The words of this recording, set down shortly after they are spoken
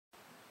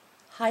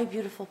Hi,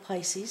 beautiful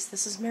Pisces.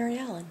 This is Mary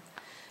Ellen,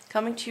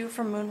 coming to you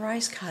from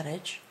Moonrise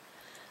Cottage.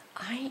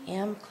 I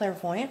am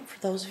clairvoyant. For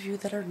those of you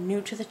that are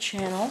new to the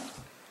channel,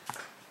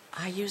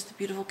 I use the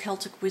beautiful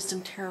Celtic Wisdom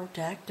Tarot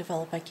deck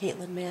developed by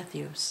Caitlin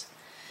Matthews.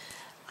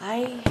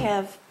 I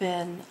have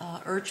been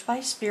urged by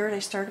Spirit. I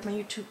started my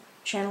YouTube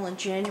channel in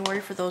January,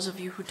 for those of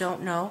you who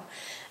don't know,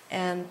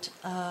 and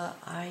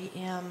I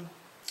am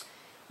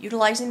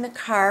utilizing the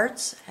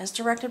cards as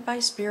directed by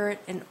Spirit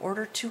in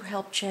order to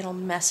help channel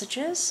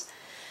messages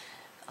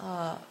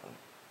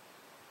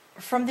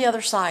from the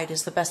other side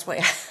is the best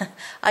way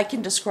I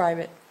can describe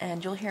it,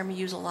 and you'll hear me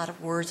use a lot of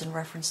words in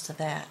reference to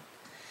that.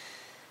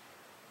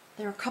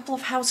 There are a couple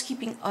of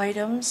housekeeping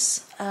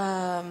items.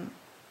 I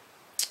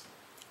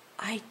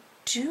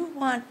do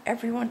want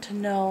everyone to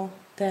know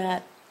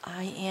that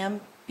I am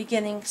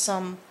beginning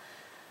some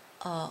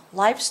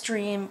live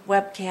stream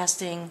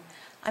webcasting.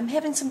 I'm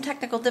having some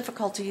technical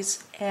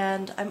difficulties,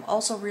 and I'm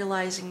also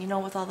realizing,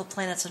 with all the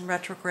planets in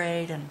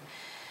retrograde and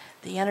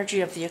the energy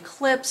of the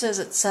eclipses,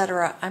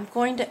 etc., I'm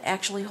going to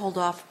actually hold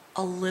off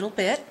a little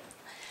bit,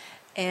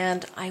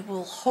 and I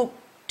will hope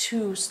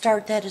to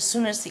start that as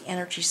soon as the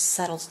energy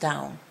settles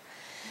down.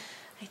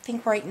 I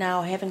think right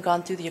now, having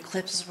gone through the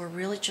eclipses, we're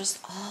really just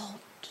all,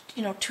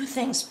 two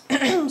things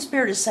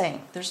Spirit is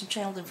saying. There's some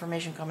channeled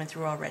information coming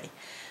through already.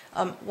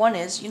 One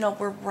is,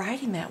 we're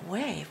riding that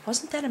wave.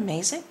 Wasn't that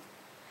amazing?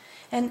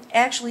 And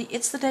actually,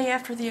 it's the day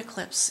after the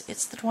eclipse.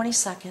 It's the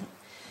 22nd.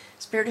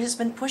 Spirit has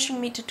been pushing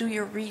me to do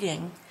your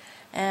reading,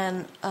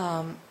 and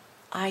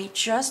I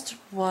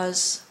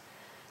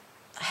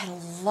had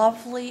a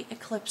lovely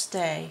eclipse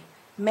day.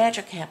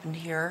 Magic happened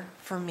here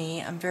for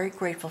me. I'm very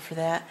grateful for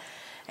that,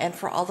 and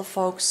for all the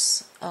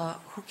folks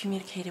who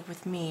communicated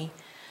with me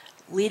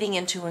leading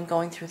into and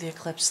going through the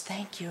eclipse.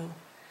 Thank you.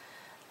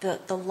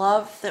 The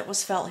love that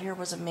was felt here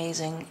was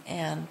amazing,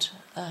 and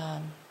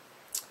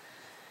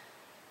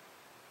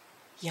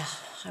yeah,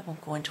 I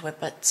won't go into it,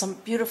 but some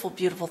beautiful,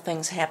 beautiful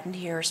things happened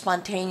here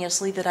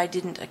spontaneously that I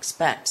didn't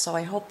expect. So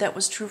I hope that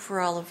was true for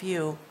all of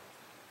you.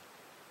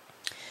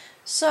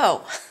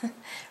 So,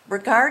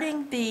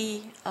 regarding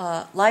the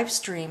live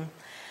stream,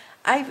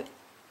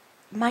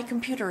 my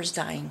computer is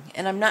dying,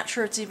 and I'm not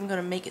sure it's even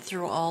going to make it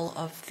through all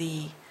of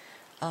the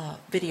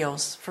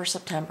videos for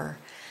September.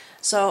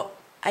 So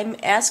I'm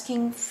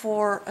asking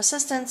for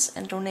assistance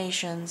and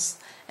donations,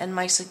 and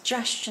my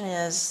suggestion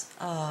is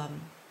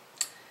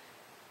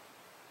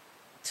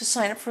to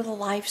sign up for the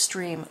live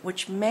stream,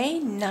 which may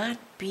not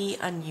be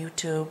on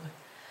YouTube.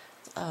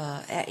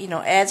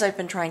 As I've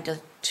been trying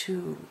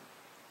to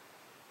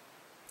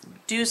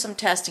do some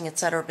testing,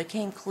 etc., it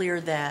became clear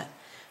that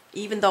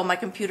even though my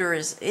computer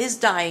is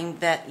dying,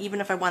 that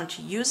even if I wanted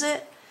to use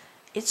it,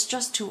 it's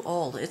just too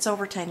old. It's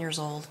over 10 years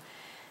old,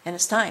 and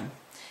it's time.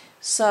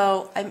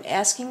 So I'm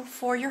asking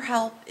for your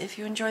help if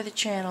you enjoy the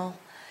channel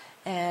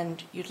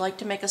and you'd like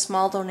to make a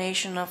small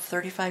donation of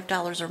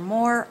 $35 or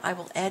more. I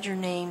will add your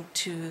name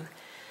to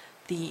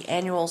the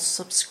annual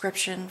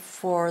subscription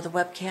for the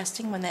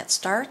webcasting when that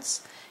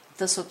starts.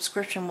 The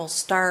subscription will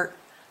start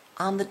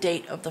on the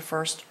date of the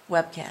first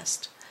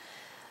webcast.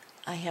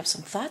 I have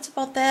some thoughts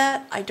about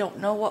that. I don't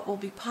know what will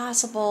be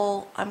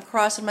possible. I'm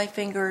crossing my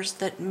fingers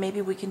that maybe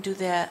we can do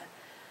that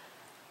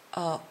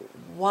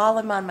while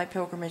I'm on my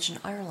pilgrimage in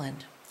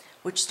Ireland,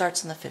 which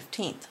starts on the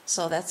 15th.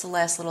 So that's the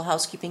last little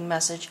housekeeping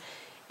message.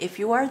 If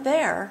you are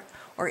there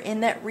or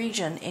in that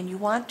region and you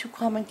want to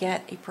come and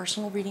get a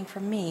personal reading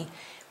from me,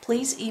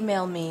 please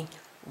email me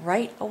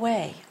right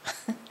away.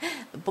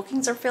 The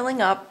bookings are filling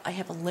up. I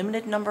have a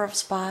limited number of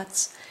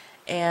spots,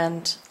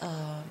 and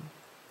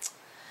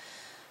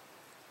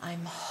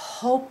I'm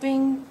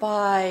hoping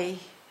by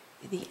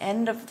the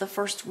end of the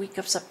first week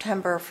of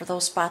September for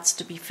those spots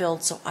to be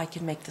filled so I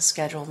can make the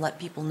schedule and let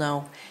people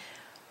know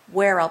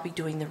where I'll be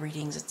doing the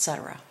readings,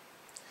 etc.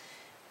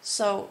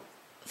 So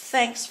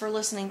thanks for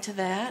listening to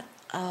that,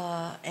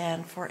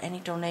 and for any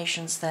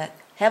donations that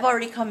have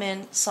already come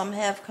in. Some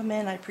have come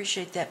in. I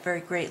appreciate that very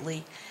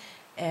greatly,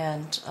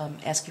 and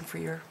asking for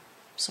your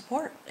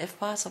support if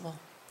possible.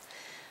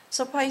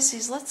 So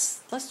Pisces,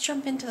 let's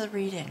jump into the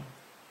reading.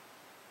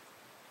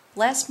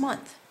 Last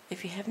month,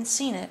 if you haven't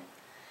seen it,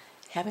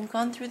 having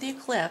gone through the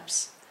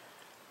eclipse,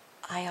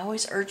 I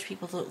always urge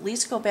people to at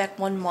least go back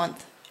 1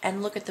 month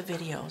and look at the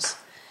videos.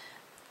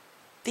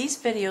 These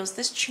videos,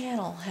 this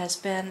channel has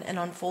been an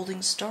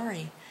unfolding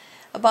story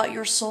about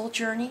your soul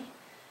journey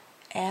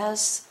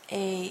as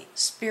a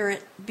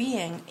spirit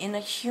being in a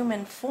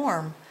human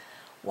form,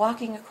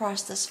 walking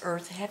across this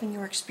earth, having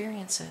your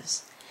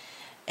experiences.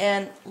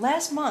 And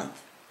last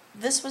month,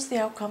 this was the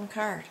outcome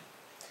card.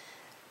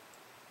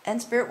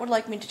 And Spirit would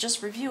like me to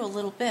just review a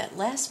little bit.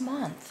 Last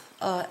month,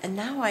 and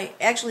now I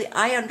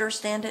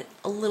understand it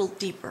a little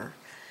deeper.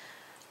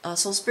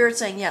 So Spirit's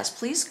saying, yes,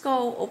 please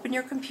go open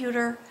your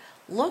computer,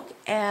 look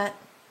at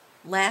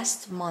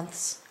last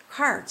month's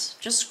cards.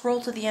 Just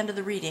scroll to the end of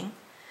the reading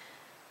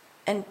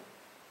and,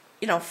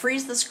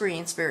 freeze the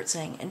screen, Spirit's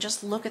saying, and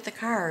just look at the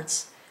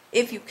cards,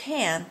 if you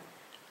can,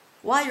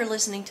 while you're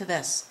listening to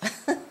this.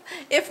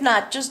 If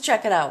not, just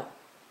check it out.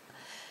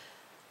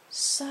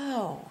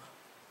 So,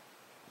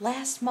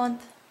 last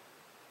month,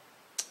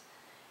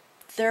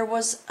 there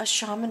was a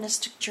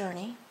shamanistic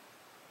journey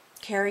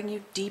carrying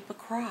you deep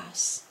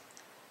across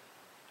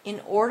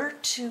in order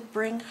to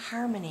bring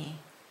harmony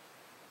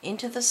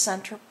into the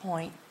center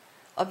point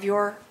of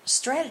your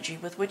strategy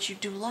with which you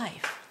do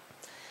life.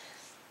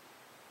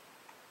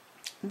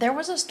 There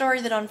was a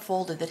story that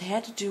unfolded that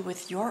had to do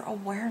with your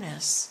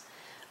awareness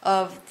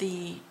of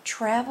the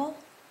travel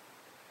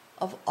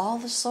of all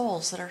the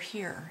souls that are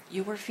here.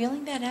 You were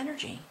feeling that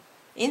energy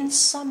in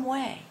some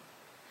way.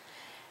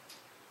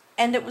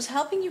 And it was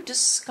helping you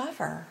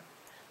discover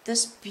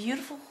this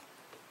beautiful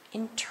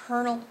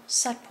internal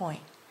set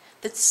point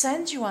that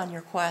sends you on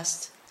your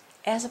quest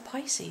as a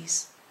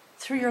Pisces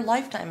through your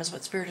lifetime, is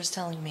what Spirit is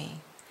telling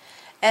me.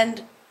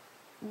 And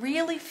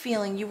really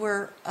feeling you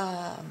were,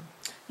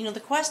 the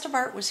quest of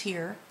art was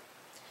here.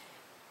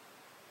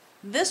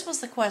 This was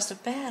the quest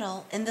of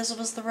battle, and this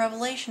was the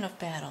revelation of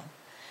battle.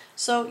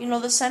 So,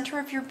 the center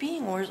of your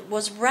being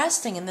was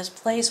resting in this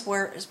place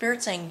where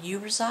Spirit's saying you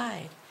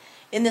reside,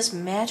 in this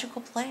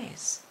magical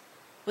place,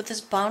 with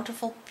this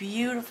bountiful,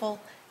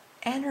 beautiful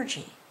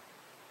energy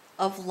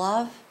of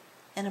love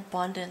and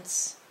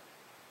abundance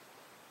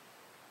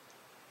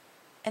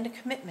and a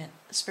commitment,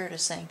 the Spirit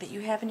is saying, that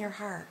you have in your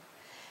heart.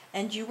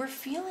 And you were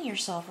feeling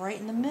yourself right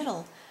in the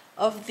middle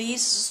of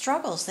these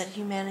struggles that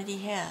humanity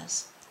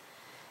has.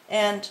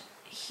 And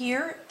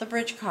here, the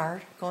bridge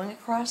card, going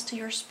across to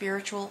your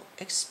spiritual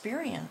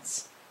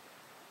experience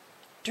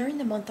during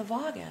the month of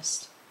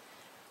August,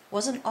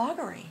 was an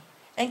augury.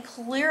 And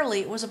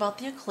clearly it was about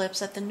the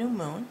eclipse at the new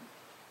moon,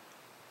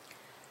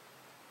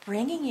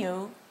 bringing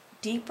you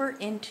deeper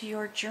into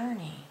your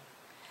journey.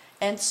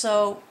 And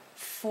so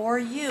for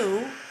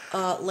you,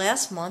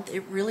 last month,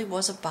 it really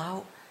was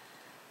about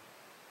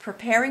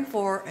preparing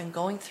for and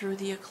going through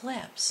the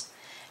eclipse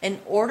in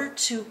order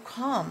to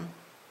come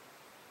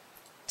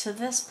to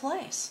this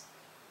place.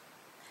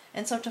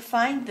 And so to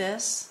find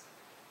this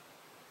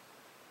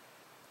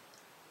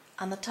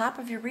on the top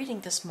of your reading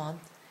this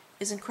month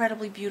is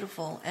incredibly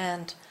beautiful.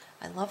 And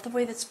I love the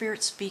way that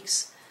Spirit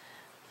speaks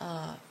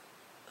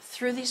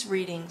through these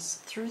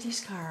readings, through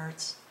these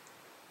cards,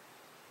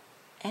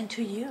 and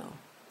to you.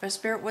 But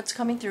Spirit, what's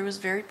coming through is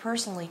very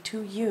personally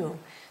to you.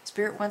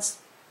 Spirit wants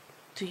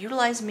to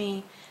utilize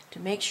me to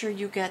make sure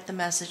you get the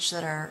messages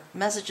that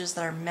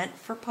are meant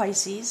for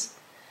Pisces,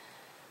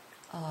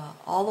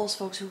 all those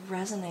folks who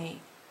resonate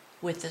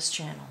with this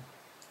channel.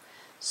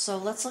 So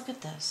let's look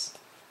at this.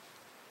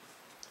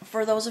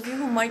 For those of you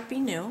who might be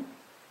new,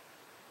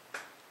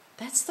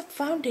 that's the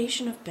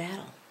foundation of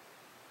battle.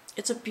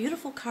 It's a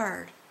beautiful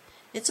card.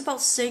 It's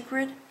about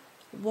sacred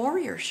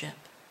warriorship.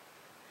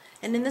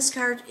 And in this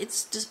card,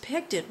 it's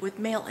depicted with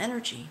male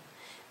energy,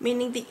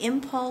 meaning the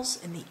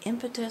impulse and the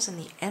impetus and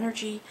the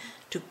energy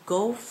to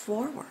go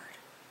forward,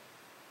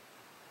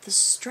 the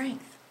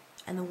strength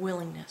and the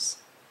willingness.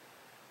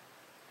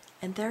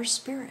 And there's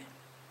Spirit,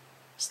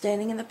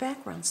 standing in the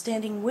background,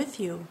 standing with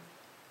you,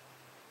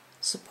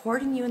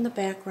 supporting you in the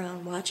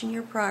background, watching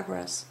your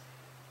progress,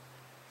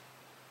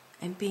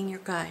 and being your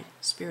guide,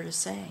 Spirit is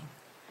saying.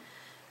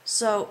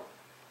 So,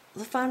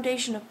 the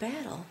foundation of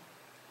battle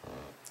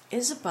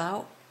is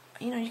about,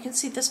 you can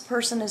see this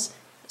person is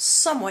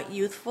somewhat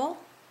youthful,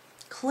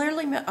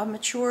 clearly a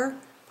mature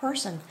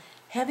person,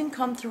 having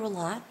come through a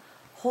lot,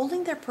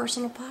 holding their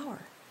personal power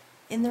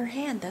in their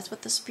hand. That's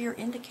what the Spirit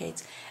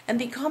indicates. And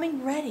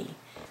becoming ready,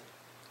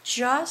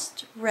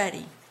 just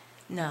ready.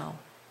 Now,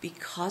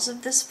 because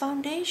of this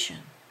foundation,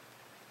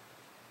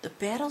 the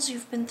battles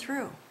you've been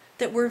through,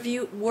 that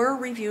were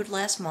reviewed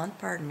last month,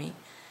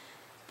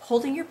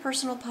 holding your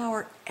personal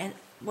power, and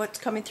what's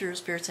coming through,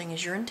 Spirit saying,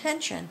 is your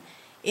intention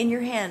in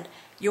your hand.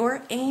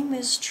 Your aim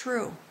is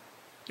true.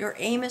 Your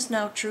aim is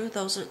now true.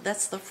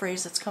 That's the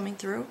phrase that's coming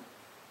through.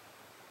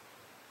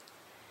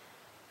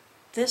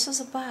 This is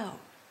about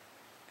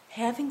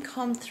having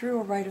come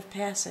through a rite of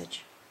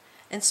passage.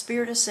 And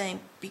Spirit is saying,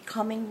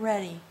 becoming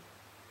ready.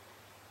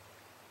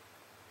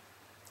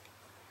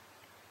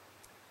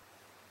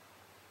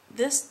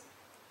 This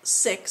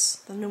 6,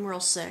 the numeral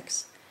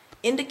 6,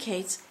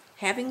 indicates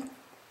having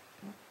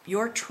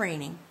your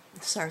training.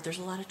 Sorry, there's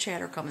a lot of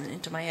chatter coming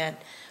into my head.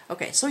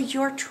 Okay, so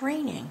your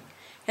training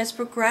has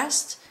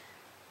progressed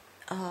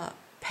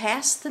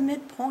past the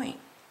midpoint.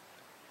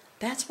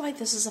 That's why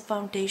this is a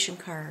foundation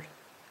card.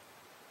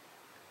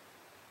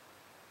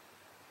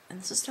 And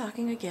this is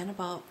talking again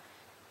about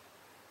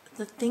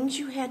the things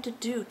you had to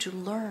do to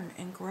learn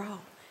and grow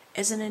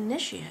as an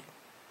initiate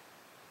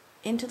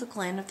into the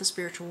clan of the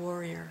spiritual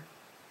warrior.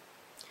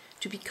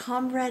 To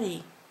become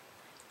ready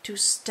to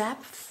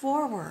step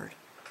forward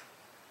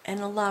and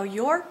allow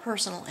your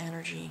personal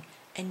energy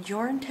and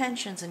your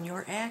intentions and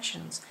your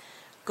actions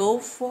go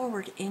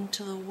forward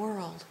into the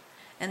world.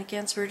 And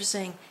again, Spirit is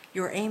saying,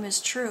 your aim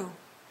is true.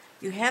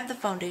 You have the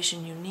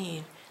foundation you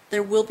need.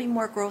 There will be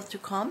more growth to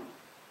come.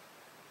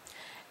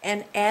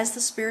 And as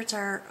the spirits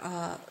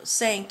are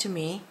saying to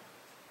me,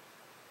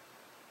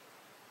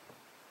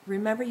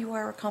 remember you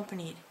are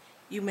accompanied.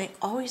 You may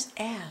always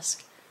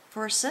ask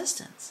for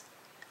assistance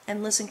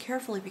and listen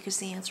carefully because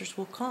the answers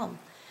will come.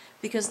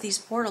 because these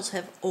portals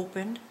have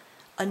opened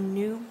a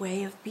new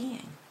way of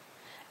being.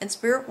 And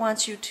Spirit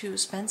wants you to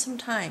spend some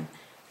time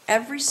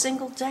every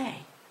single day,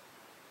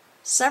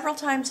 several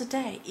times a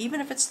day, even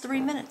if it's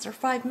 3 minutes or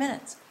 5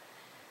 minutes.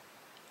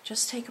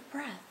 Just take a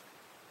breath.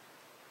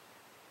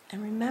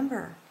 And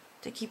remember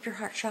to keep your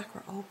heart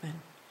chakra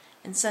open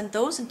and send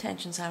those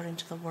intentions out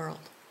into the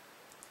world.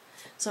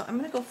 So I'm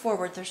going to go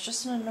forward. There's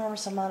just an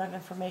enormous amount of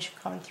information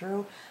coming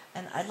through,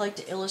 and I'd like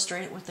to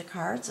illustrate it with the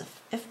cards.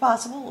 If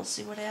possible, we'll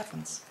see what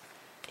happens.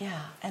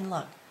 Yeah, and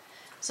look.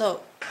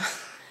 So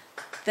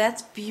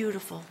that's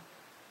beautiful.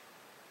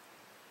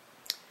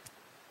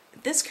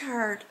 This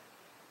card,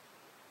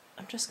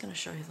 I'm just going to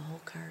show you the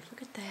whole card.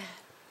 Look at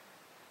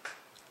that.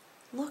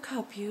 Look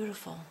how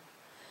beautiful.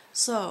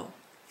 So,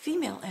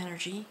 female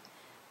energy,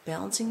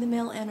 balancing the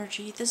male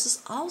energy. This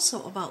is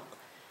also about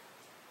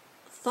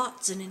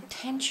thoughts and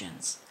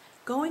intentions,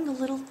 going a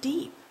little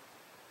deep.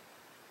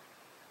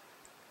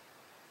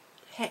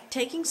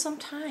 Taking some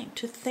time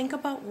to think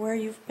about where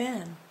you've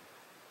been.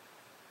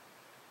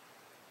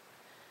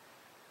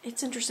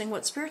 It's interesting,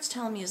 what Spirit's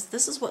telling me is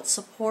this is what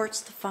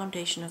supports the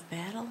foundation of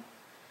battle,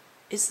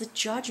 is the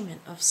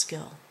judgment of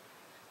skill.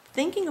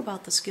 Thinking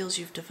about the skills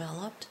you've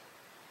developed.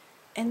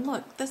 And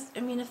look, this, I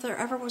mean, if there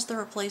ever was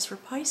a place for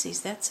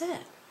Pisces, that's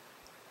it.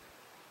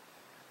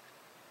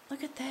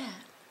 Look at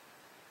that.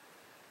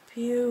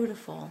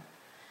 Beautiful.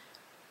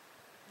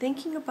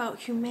 Thinking about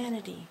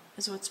humanity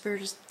is what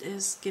Spirit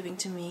is giving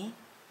to me.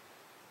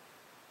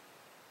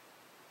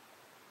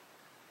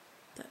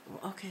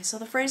 Okay, so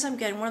the phrase I'm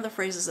getting, one of the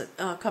phrases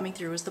that coming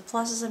through is the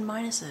pluses and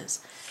minuses.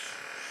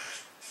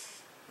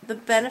 The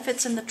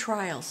benefits and the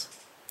trials,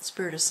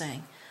 Spirit is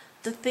saying.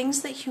 The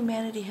things that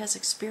humanity has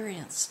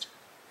experienced.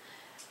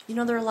 You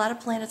know, there are a lot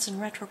of planets in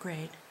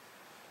retrograde.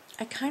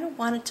 I kind of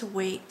wanted to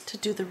wait to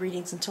do the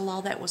readings until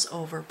all that was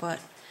over, but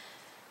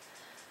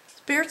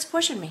Spirit's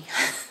pushing me.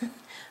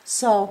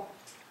 So,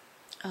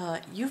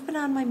 you've been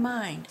on my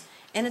mind,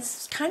 and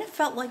it's kind of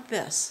felt like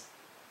this,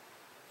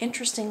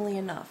 interestingly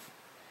enough.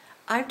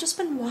 I've just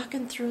been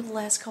walking through the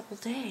last couple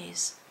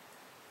days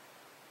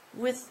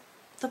with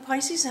the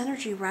Pisces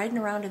energy riding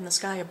around in the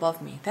sky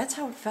above me. That's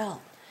how it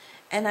felt.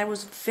 And I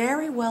was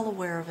very well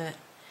aware of it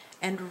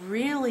and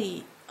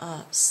really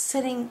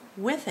sitting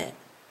with it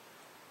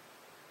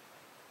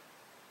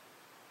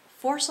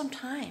for some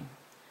time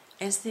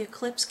as the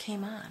eclipse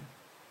came on.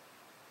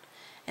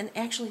 And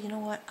actually, you know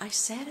what? I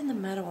sat in the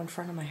meadow in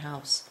front of my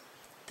house.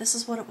 This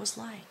is what it was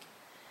like.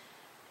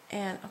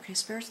 And, okay,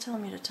 Spirit's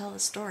telling me to tell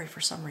this story for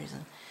some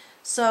reason.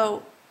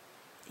 So,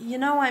 you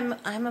know,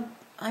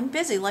 I'm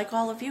busy like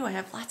all of you. I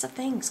have lots of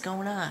things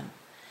going on.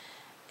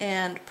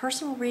 And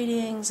personal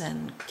readings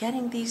and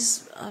getting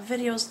these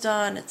videos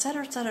done,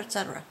 etc., etc.,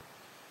 etc.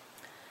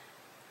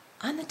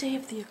 On the day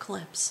of the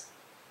eclipse,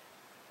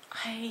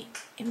 I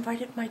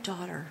invited my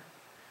daughter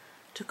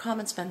to come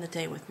and spend the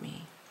day with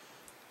me.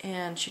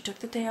 And she took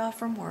the day off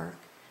from work.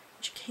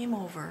 She came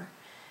over,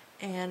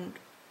 and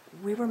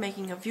we were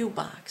making a view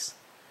box.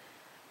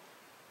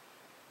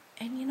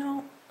 And, you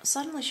know,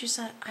 suddenly she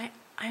said,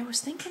 I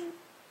was thinking,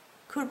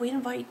 could we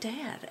invite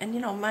Dad? And, you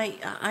know,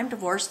 I'm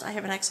divorced. I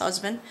have an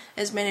ex-husband,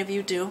 as many of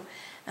you do.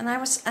 And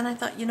I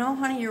thought, you know,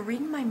 honey, you're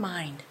reading my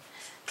mind.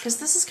 Because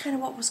this is kind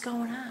of what was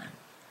going on.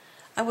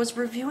 I was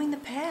reviewing the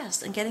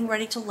past and getting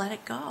ready to let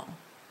it go.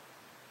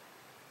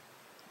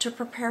 To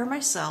prepare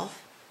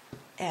myself,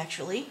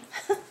 actually,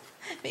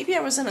 maybe I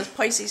was in a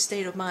Pisces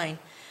state of mind,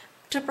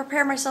 to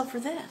prepare myself for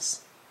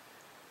this.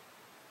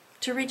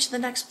 To reach the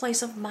next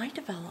place of my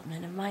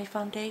development and my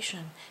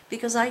foundation.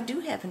 Because I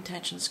do have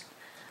intentions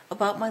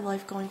about my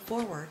life going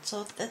forward.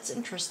 So that's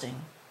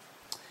interesting.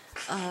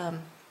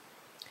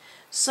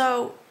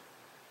 So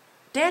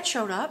Dad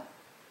showed up,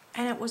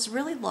 and it was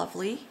really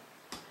lovely.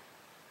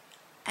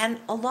 And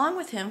along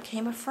with him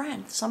came a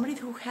friend, somebody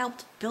who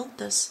helped build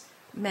this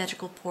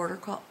magical portal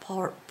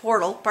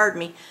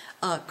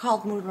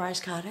called Moonrise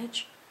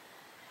Cottage.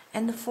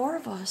 And the four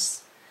of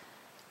us,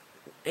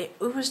 it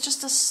was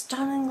just a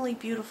stunningly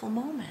beautiful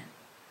moment.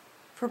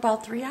 For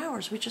about 3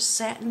 hours, we just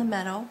sat in the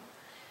meadow,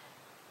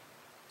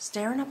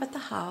 staring up at the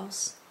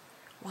house,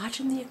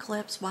 watching the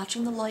eclipse,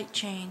 watching the light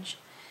change,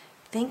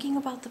 thinking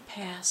about the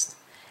past,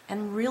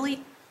 and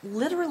really,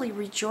 literally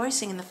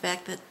rejoicing in the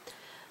fact that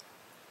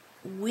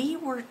we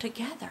were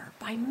together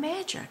by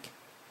magic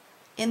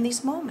in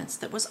these moments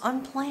that was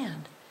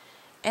unplanned.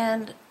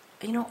 And,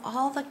 you know,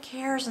 all the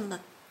cares and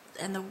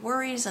the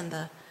worries and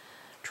the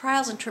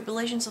trials and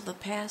tribulations of the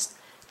past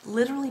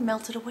literally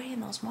melted away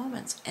in those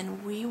moments.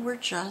 And we were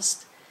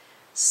just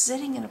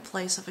sitting in a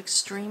place of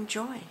extreme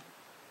joy.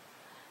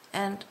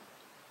 And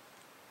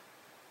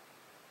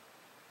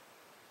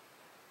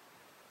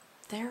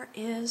there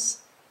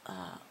is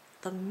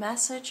the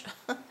message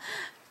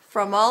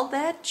from all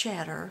that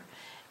chatter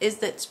is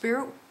that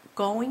Spirit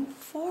going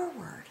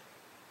forward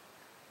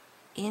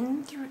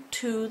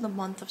into the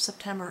month of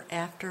September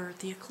after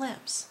the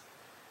eclipse.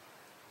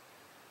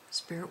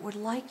 Spirit would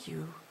like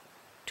you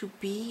to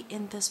be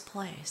in this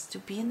place, to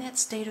be in that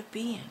state of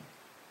being.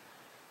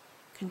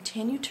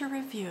 Continue to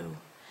review,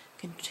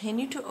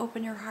 Continue to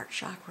open your heart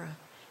chakra.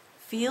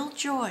 Feel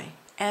joy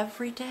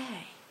every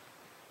day.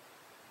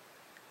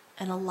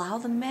 And allow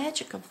the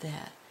magic of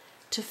that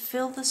to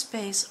fill the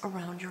space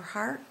around your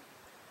heart,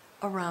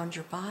 around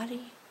your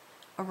body,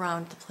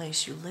 around the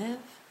place you live,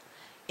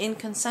 in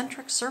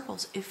concentric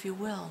circles, if you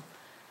will,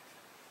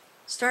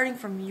 starting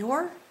from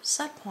your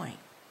set point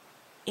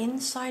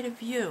inside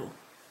of you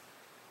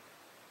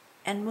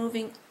and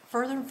moving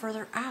further and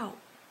further out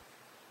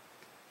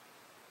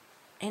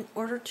in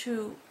order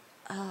to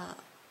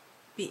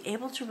be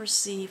able to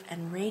receive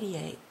and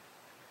radiate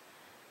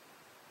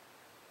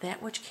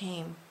that which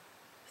came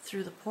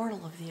through the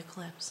portal of the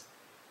eclipse.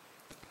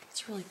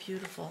 It's really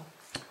beautiful.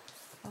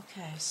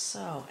 Okay,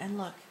 so, and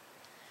look.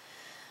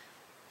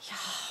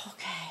 Yeah,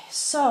 okay,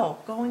 so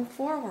going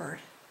forward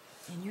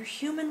in your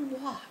human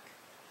walk,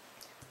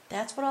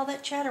 that's what all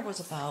that chatter was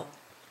about.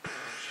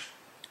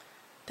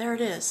 There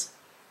it is.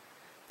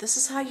 This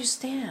is how you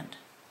stand.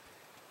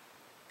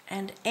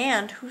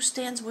 And who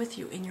stands with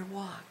you in your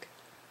walk.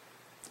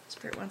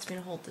 Spirit wants me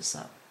to hold this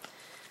up.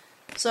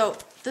 So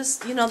this,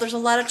 there's a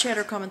lot of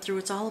chatter coming through.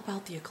 It's all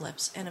about the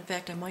eclipse. And in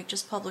fact, I might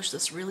just publish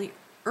this really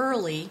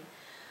early,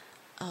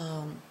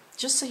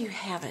 just so you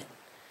have it.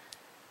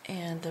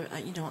 And,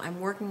 I'm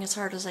working as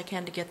hard as I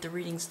can to get the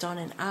readings done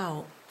and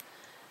out.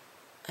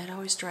 It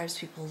always drives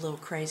people a little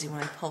crazy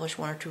when I publish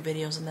 1 or 2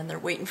 videos and then they're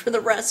waiting for the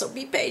rest, so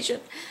be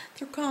patient.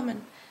 They're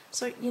coming.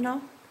 So,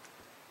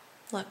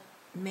 look,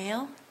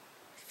 male,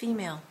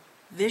 female,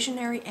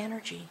 visionary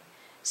energy,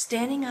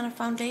 standing on a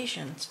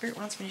foundation. Spirit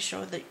wants me to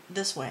show it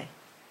this way.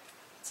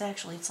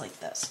 It's like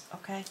this,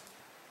 okay?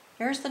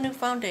 Here's the new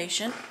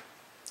foundation.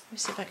 Let me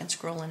see if I can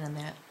scroll in on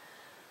that.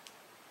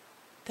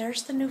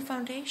 There's the new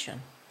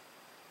foundation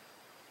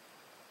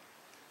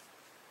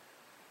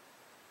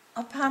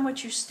upon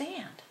which you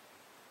stand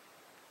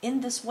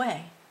in this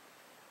way,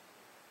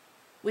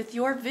 with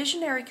your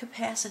visionary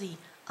capacity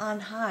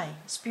on high,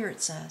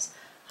 Spirit says,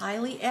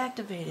 highly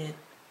activated,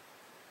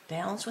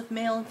 balanced with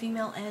male and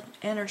female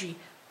energy,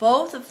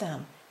 both of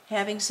them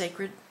having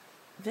sacred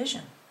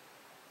vision.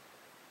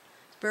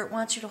 Spirit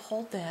wants you to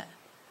hold that.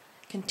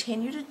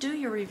 Continue to do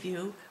your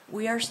review.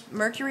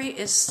 Mercury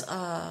is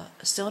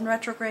still in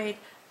retrograde.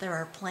 There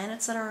are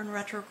planets that are in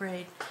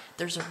retrograde.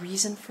 There's a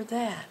reason for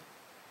that.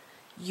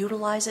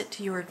 Utilize it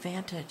to your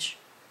advantage.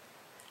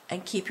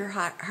 And keep your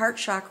heart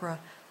chakra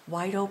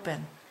wide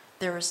open.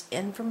 There is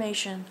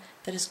information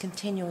that is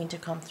continuing to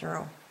come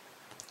through.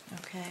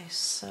 Okay,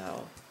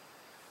 so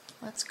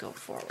let's go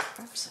forward.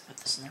 Oops, I put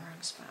this in the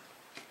wrong spot.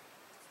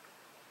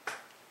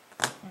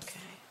 Okay.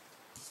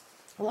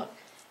 Look.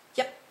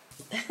 Yep.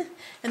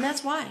 And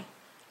that's why.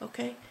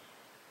 Okay.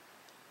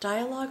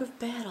 Dialogue of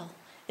battle.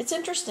 It's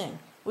interesting.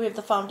 We have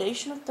the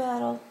foundation of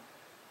battle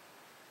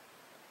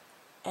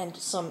and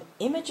some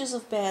images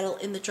of battle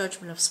in the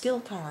Judgment of Skill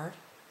card.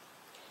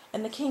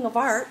 And the King of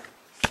Art,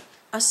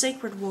 a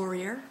sacred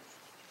warrior.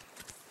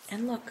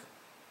 And look.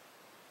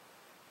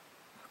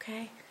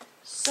 Okay.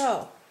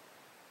 So,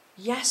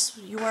 yes,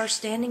 you are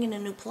standing in a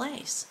new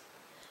place.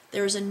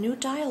 There is a new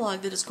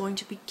dialogue that is going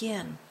to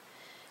begin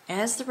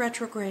as the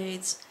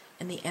retrogrades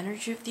and the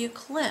energy of the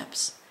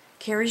eclipse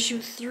carries you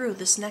through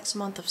this next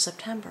month of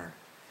September.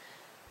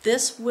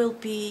 This will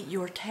be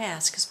your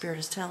task, Spirit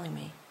is telling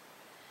me.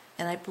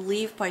 And I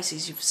believe,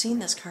 Pisces, you've seen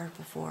this card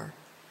before.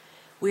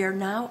 We are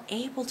now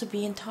able to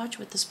be in touch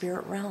with the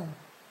spirit realm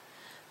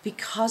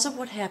because of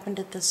what happened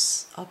at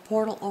this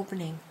portal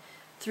opening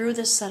through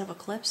this set of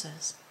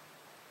eclipses.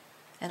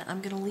 And I'm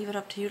going to leave it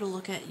up to you to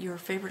look at your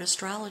favorite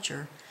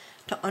astrologer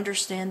to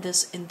understand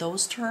this in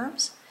those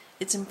terms.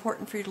 It's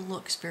important for you to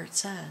look, Spirit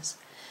says.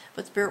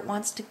 But Spirit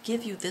wants to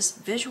give you this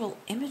visual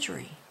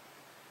imagery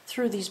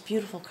through these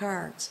beautiful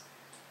cards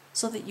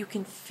so that you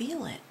can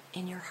feel it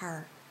in your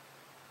heart.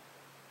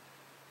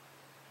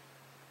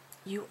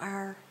 You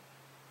are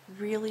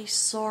really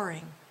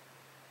soaring.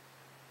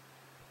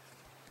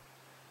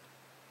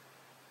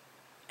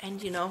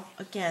 And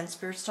again,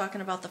 Spirit's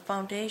talking about the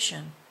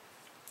foundation.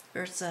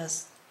 Spirit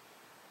says,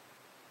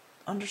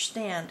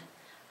 understand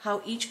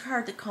how each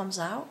card that comes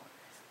out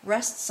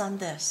rests on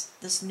this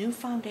new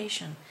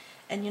foundation.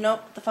 And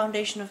the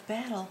foundation of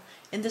battle,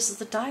 and this is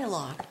the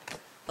dialogue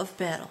of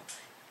battle.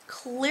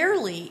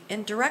 Clearly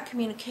in direct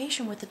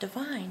communication with the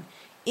divine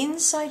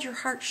inside your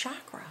heart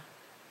chakra.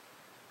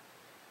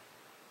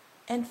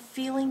 And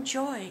feeling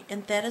joy.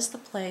 And that is the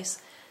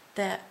place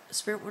that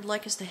Spirit would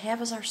like us to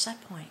have as our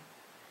set point.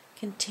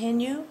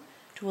 Continue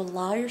to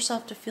allow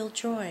yourself to feel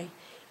joy,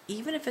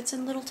 even if it's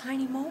in little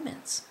tiny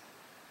moments.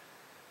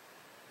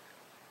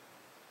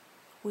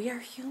 We are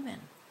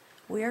human.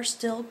 We are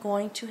still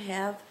going to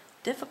have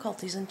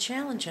difficulties and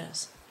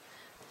challenges.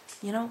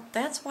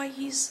 That's why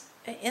he's,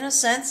 in a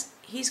sense,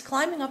 he's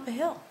climbing up a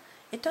hill.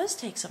 It does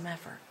take some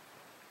effort.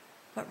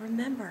 But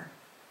remember,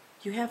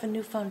 you have a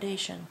new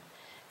foundation,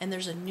 and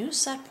there's a new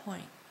set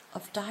point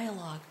of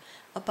dialogue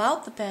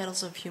about the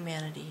battles of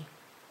humanity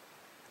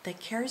that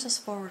carries us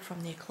forward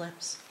from the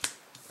eclipse.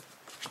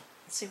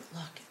 Let's see,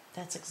 look,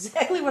 that's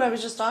exactly what I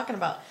was just talking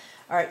about.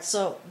 All right,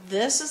 so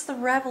this is the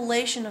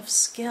revelation of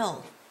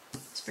skill.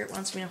 Spirit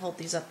wants me to hold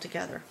these up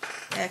together.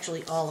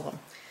 Actually, all of them.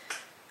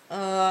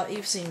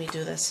 You've seen me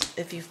do this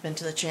if you've been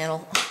to the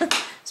channel.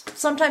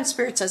 Sometimes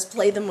Spirit says,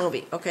 play the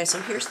movie. Okay, so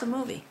here's the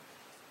movie.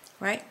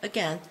 Right?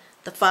 Again,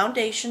 the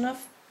foundation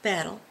of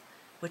battle,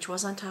 which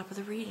was on top of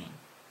the reading.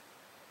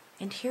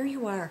 And here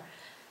you are,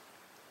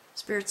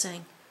 Spirit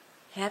saying,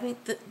 having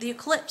the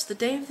eclipse, the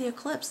day of the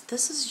eclipse.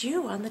 This is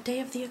you on the day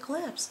of the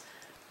eclipse.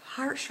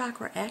 Heart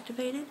chakra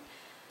activated.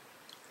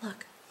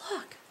 Look,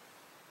 look.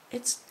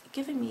 It's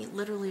giving me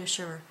literally a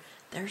shiver.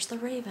 There's the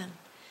raven.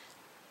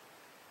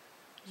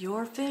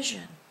 Your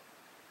vision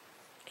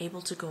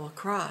able to go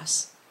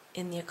across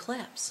in the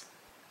eclipse.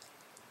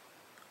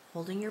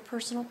 Holding your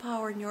personal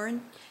power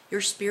and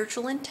your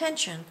spiritual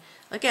intention.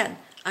 Again,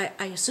 I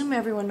assume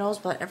everyone knows,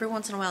 but every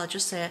once in a while I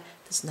just say it.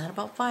 This is not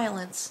about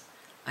violence.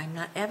 I'm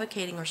not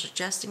advocating or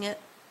suggesting it.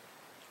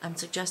 I'm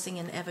suggesting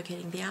and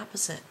advocating the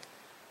opposite.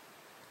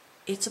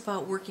 It's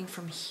about working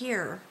from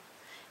here.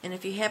 And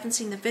if you haven't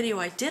seen the video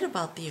I did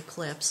about the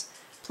eclipse,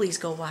 please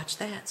go watch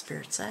that,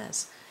 Spirit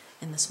says,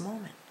 in this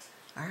moment.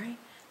 All right?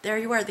 There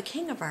you are, the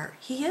King of Art.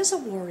 He is a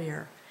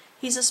warrior.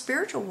 He's a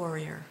spiritual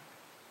warrior.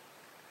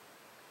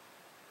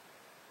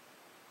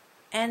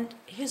 And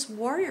his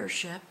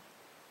warriorship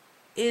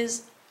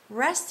is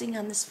resting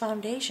on this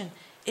foundation.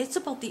 It's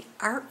about the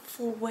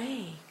artful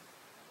way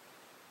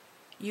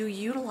you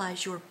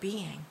utilize your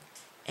being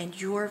and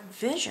your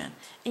vision.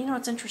 And you know,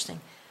 it's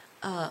interesting.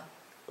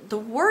 The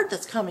word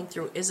that's coming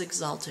through is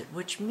exalted,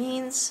 which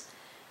means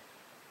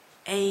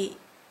an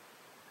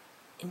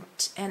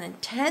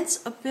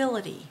intense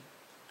ability,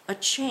 a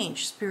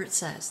change, Spirit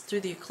says,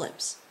 through the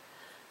eclipse.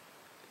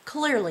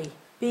 Clearly,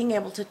 being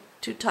able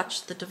to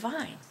touch the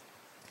divine.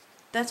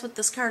 That's what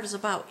this card is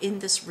about in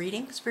this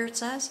reading, Spirit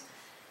says.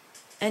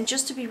 And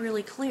just to be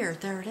really clear,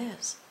 there it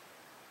is.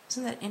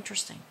 Isn't that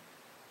interesting?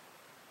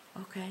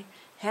 Okay.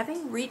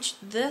 Having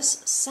reached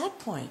this set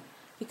point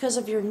because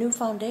of your new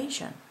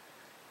foundation,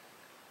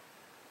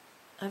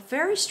 a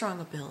very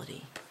strong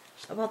ability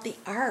about the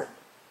art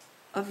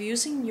of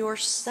using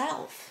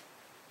yourself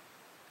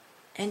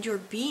and your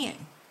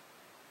being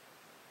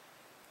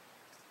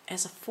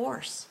as a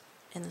force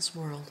in this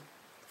world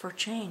for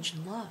change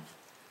and love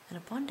and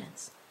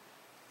abundance.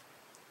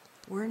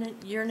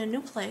 You're in a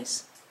new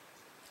place,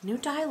 new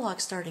dialogue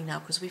starting now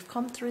because we've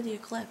come through the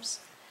eclipse.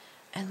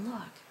 And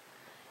look,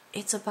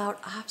 it's about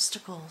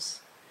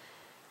obstacles.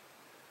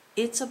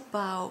 It's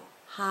about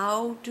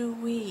how do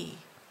we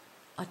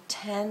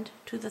attend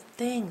to the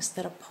things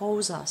that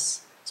oppose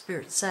us,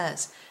 Spirit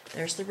says.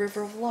 There's the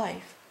river of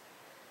life.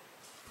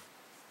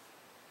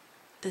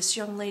 This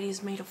young lady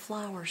is made of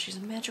flowers. She's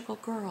a magical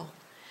girl.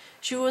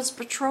 She was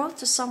betrothed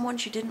to someone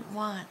she didn't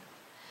want.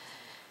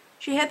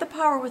 She had the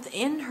power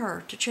within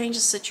her to change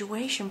the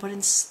situation, but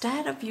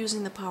instead of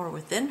using the power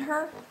within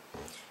her,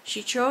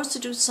 she chose to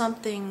do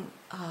something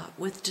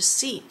with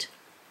deceit.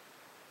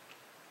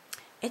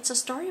 It's a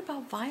story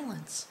about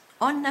violence,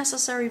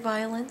 unnecessary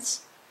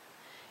violence,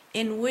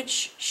 in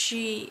which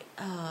she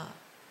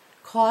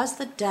caused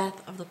the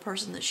death of the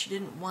person that she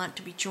didn't want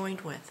to be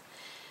joined with.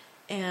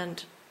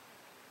 And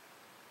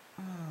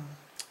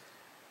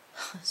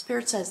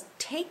Spirit says,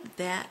 take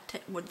that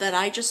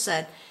I just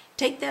said,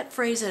 take that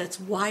phrase at its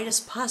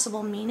widest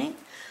possible meaning.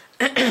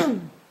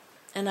 And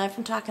I've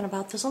been talking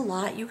about this a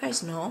lot. You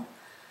guys know.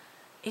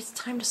 It's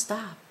time to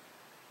stop.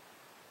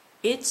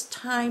 It's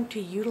time to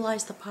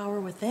utilize the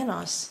power within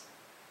us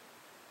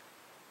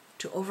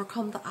to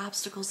overcome the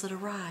obstacles that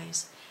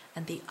arise.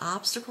 And the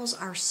obstacles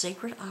are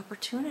sacred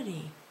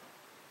opportunity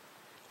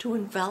to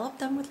envelop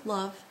them with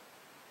love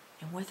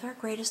and with our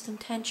greatest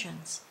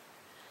intentions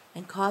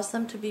and cause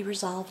them to be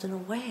resolved in a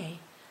way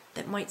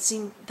that might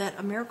seem that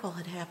a miracle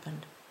had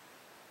happened.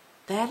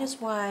 That is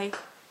why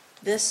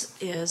this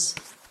is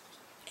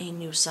a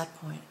new set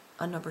point,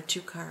 a number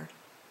 2 card.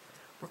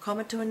 We're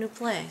coming to a new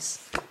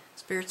place.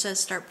 Spirit says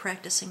start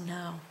practicing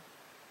now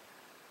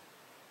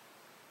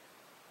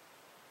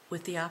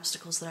with the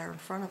obstacles that are in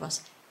front of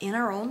us in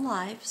our own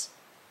lives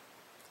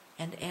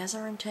and as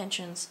our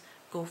intentions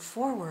go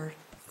forward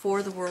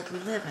for the world we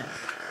live in.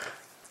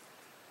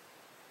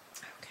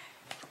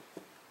 Okay.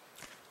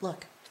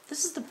 Look,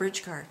 this is the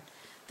bridge card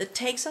that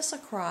takes us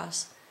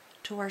across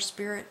to our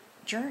spirit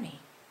journey.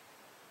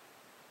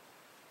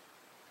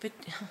 But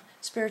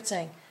Spirit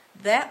saying,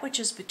 that which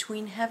is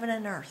between heaven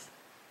and earth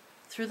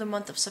through the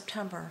month of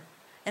September,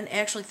 and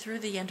actually through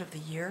the end of the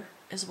year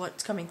is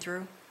what's coming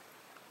through.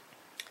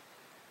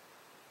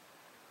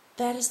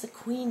 That is the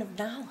Queen of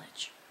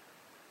Knowledge.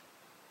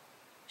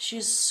 She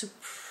is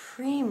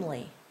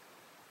supremely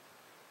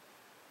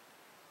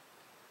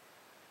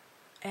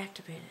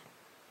activated.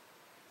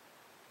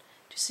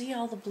 Do you see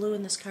all the blue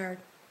in this card?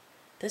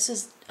 This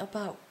is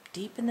about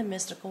deep in the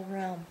mystical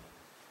realm.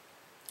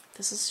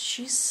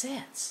 She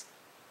sits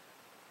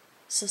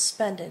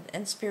suspended,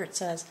 and Spirit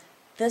says,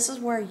 this is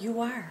where you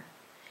are.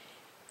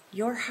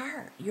 Your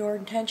heart, your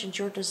intentions,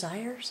 your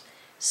desires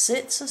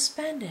sit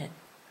suspended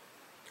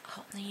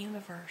out in the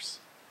universe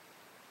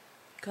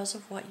because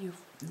of what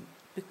you've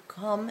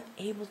become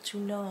able to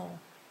know.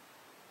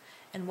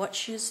 And what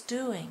she is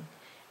doing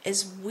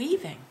is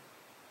weaving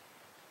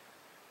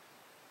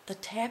the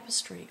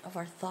tapestry of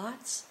our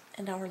thoughts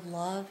and our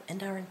love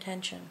and our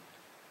intention,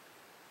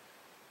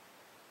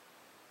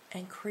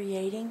 and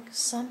creating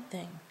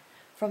something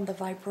from the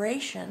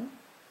vibration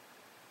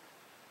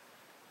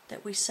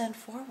that we send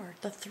forward,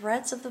 the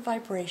threads of the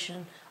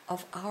vibration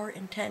of our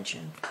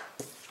intention,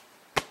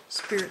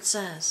 Spirit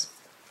says.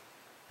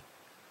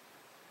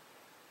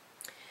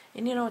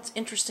 And you know, it's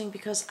interesting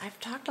because I've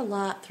talked a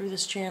lot through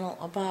this channel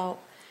about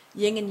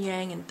yin and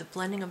yang and the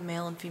blending of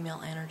male and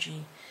female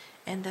energy.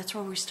 And that's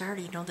where we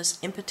started, you know, this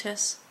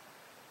impetus,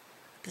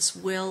 this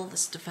will,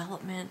 this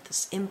development,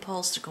 this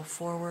impulse to go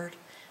forward.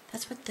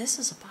 That's what this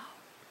is about.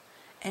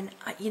 And,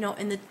 you know,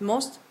 in the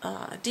most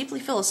deeply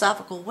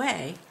philosophical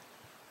way,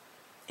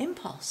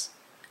 impulse,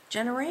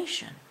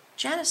 generation,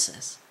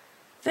 genesis,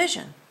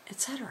 vision,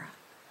 etc.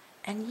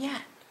 And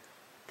yet,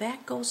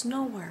 that goes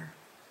nowhere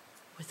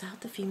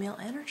without the female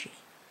energy,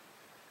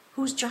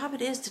 whose job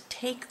it is to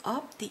take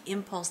up the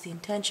impulse, the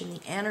intention,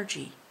 the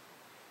energy,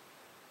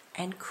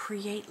 and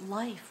create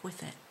life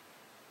with it.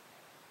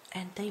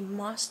 And they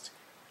must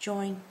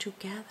join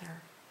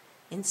together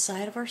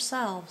inside of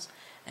ourselves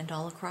and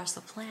all across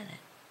the planet.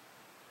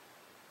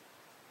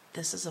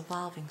 This is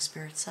evolving,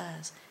 Spirit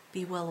says.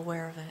 Be well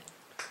aware of it.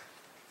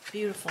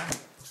 Beautiful.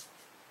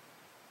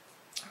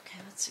 Okay,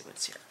 let's see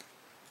what's here.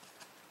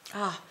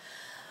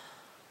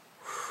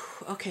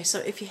 Okay, so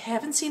if you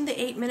haven't seen the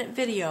 8-minute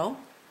video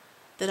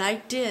that I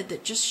did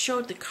that just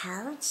showed the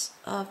cards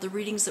of the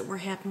readings that were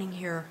happening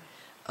here,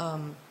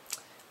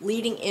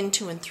 leading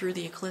into and through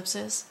the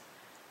eclipses,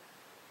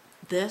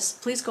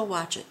 please go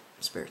watch it,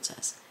 Spirit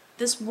says.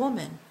 This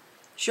woman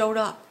showed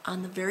up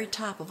on the very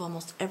top of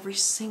almost every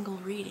single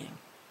reading.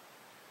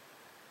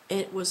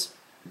 It was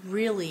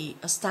really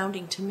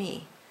astounding to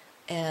me,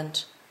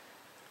 and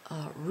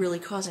really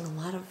causing a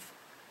lot of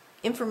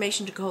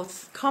information to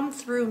come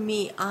through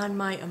me on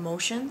my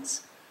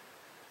emotions.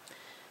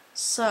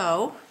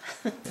 So,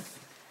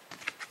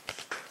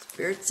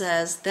 Spirit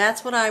says,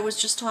 that's what I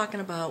was just talking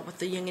about with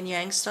the yin and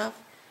yang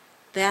stuff.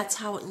 That's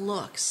how it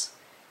looks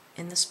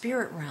in the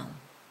spirit realm.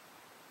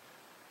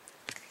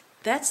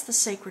 That's the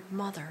Sacred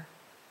Mother.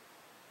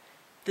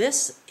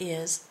 This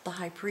is the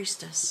High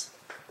Priestess.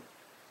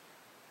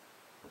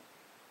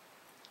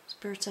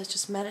 Spirit says,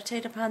 just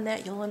meditate upon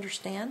that, you'll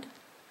understand.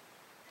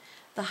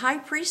 The High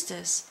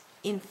Priestess,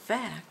 in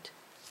fact,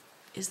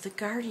 is the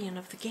guardian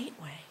of the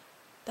gateway.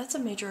 That's a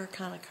major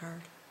arcana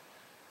card.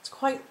 It's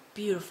quite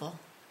beautiful.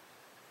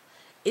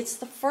 It's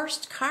the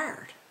first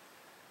card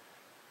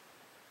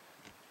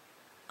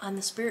on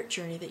the spirit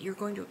journey that you're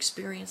going to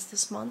experience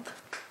this month.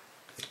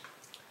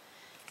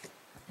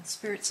 And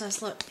Spirit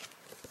says, look,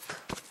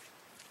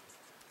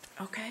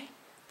 okay,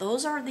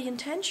 those are the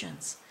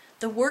intentions.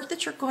 The work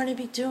that you're going to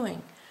be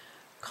doing,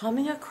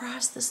 coming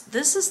across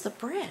this is the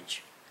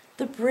bridge.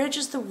 The bridge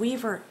is the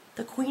weaver,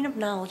 the queen of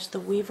knowledge, the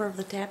weaver of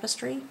the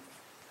tapestry.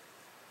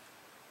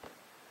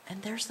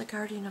 And there's the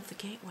guardian of the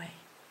gateway,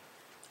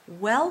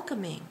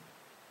 welcoming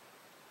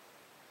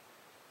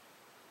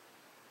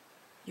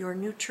your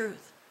new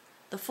truth.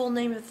 The full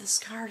name of this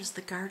card is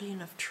the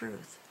Guardian of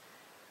Truth.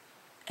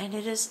 And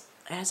it is,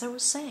 as I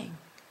was saying,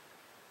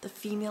 the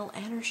female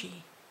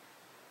energy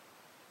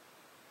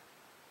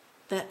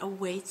that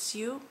awaits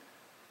you,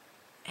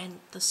 and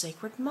the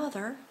Sacred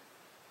Mother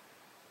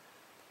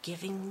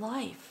giving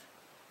life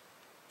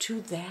to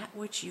that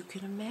which you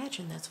can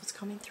imagine. That's what's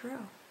coming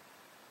through.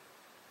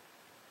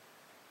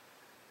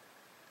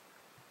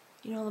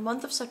 You know, the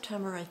month of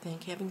September, I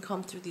think, having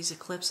come through these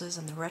eclipses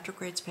and the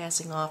retrogrades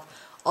passing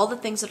off, all the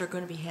things that are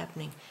going to be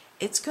happening,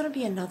 it's going to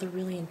be another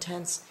really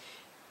intense,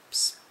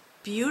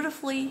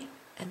 beautifully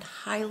and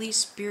highly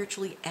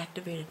spiritually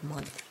activated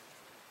month,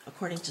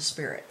 according to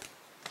Spirit.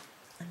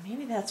 And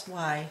maybe that's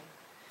why,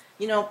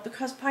 you know,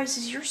 because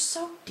Pisces, you're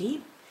so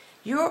deep.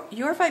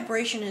 Your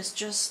vibration is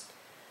just,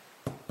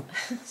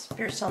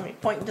 Spirit's telling me,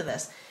 pointing to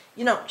this.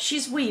 You know,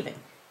 she's weaving.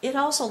 It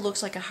also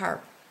looks like a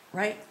harp,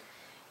 right?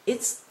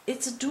 It's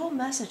a dual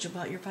message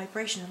about your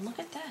vibration. And look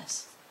at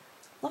this.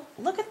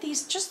 Look at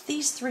these, just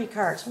these 3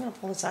 cards. I'm going to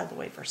pull this out of the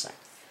way for a sec.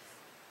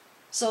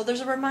 So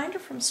there's a reminder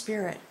from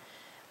Spirit.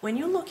 When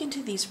you look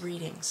into these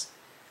readings,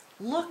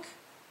 look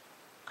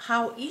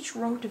how each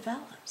row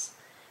develops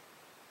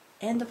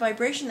and the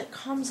vibration that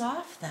comes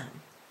off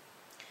them.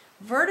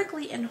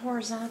 Vertically and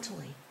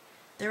horizontally,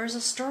 there is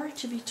a story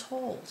to be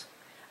told.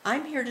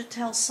 I'm here to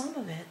tell some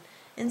of it,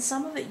 and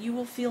some of it you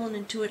will feel and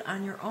intuit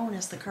on your own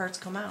as the cards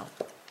come out.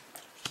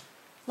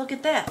 Look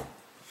at that.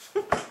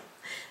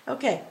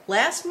 Okay,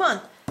 last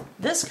month,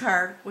 this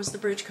card was the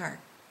bridge card.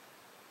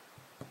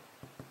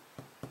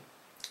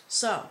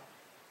 So,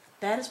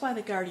 that is why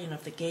the Guardian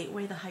of the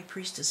Gateway, the High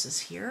Priestess,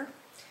 is here.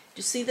 Do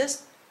you see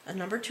this? A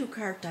number 2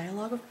 card,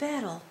 Dialogue of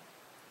Battle.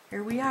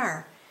 Here we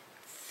are,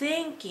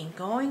 thinking,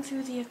 going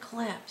through the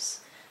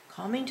eclipse,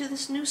 coming to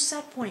this new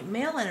set point,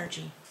 male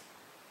energy.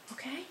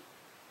 Okay?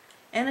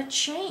 And a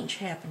change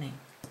happening.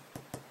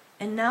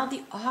 And now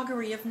the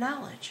augury of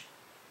knowledge.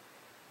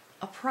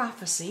 A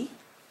prophecy.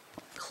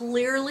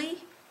 Clearly,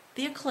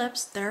 the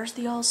eclipse, there's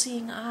the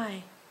all-seeing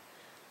eye.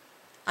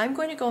 I'm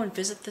going to go and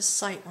visit this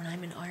site when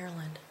I'm in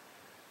Ireland.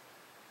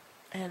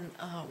 And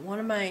one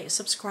of my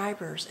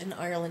subscribers in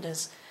Ireland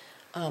is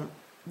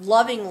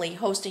lovingly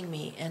hosting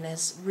me and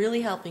is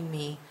really helping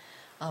me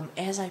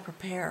as I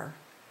prepare.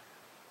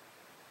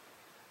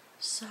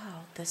 So,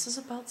 this is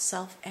about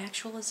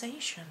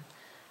self-actualization.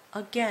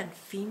 Again,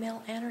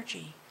 female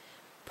energy.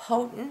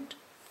 Potent,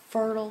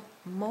 fertile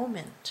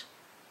moment.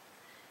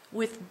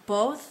 With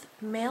both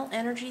male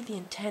energy, the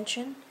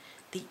intention,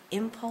 the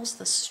impulse,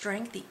 the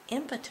strength, the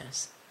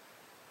impetus,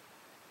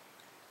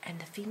 and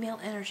the female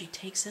energy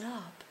takes it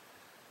up,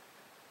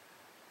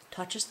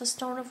 touches the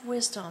stone of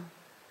wisdom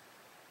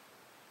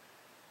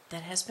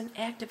that has been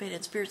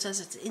activated. Spirit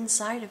says it's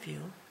inside of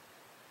you.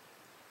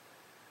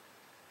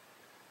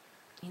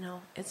 You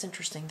know, it's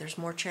interesting. There's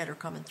more chatter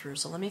coming through.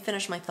 So let me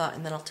finish my thought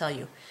and then I'll tell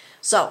you.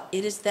 So,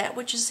 it is that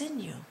which is in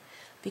you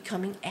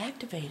becoming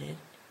activated.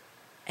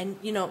 And,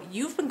 you know,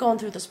 you've been going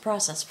through this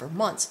process for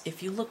months.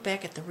 If you look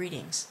back at the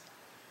readings,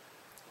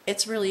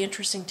 it's really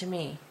interesting to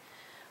me.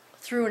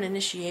 Through an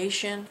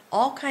initiation,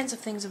 all kinds of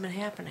things have been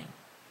happening.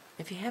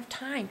 If you have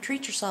time,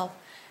 treat yourself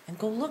and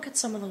go look at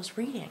some of those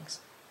readings.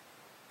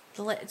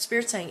 The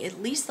Spirit's saying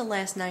at least the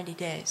last 90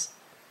 days,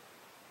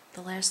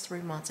 the last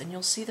 3 months, and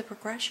you'll see the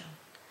progression.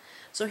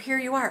 So here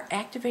you are,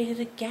 activated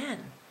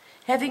again.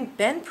 Having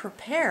been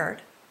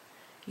prepared,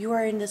 you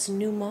are in this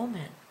new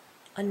moment,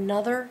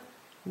 another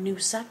new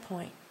set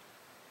point.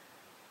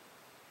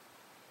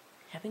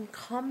 Having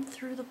come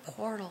through the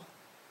portal.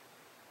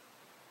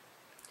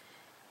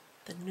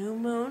 The new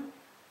moon,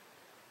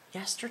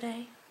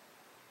 yesterday,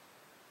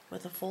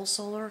 with a full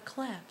solar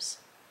eclipse,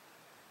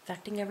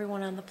 affecting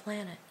everyone on the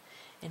planet.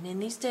 And in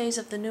these days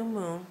of the new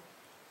moon,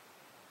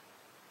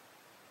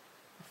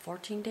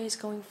 14 days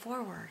going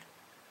forward,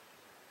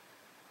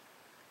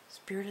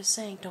 Spirit is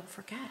saying, don't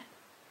forget.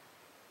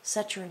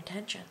 Set your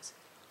intentions.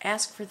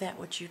 Ask for that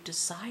which you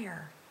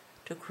desire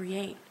to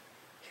create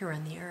here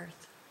on the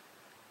earth.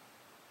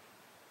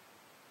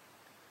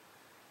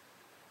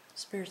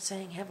 Spirit's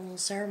saying, have a little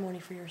ceremony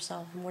for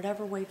yourself in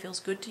whatever way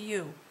feels good to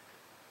you.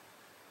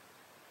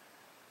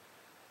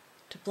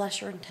 To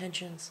bless your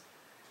intentions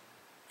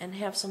and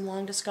have some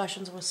long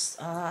discussions with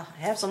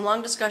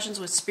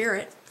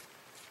Spirit.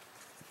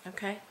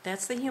 Okay,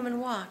 that's the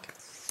human walk.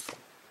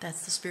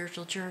 That's the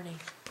spiritual journey.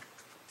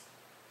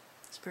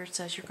 Spirit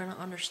says you're going to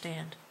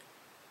understand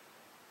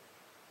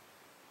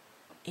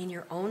in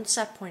your own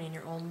set point in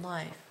your own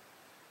life.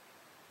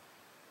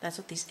 That's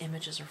what these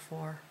images are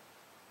for.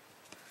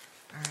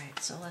 All right,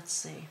 so let's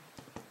see.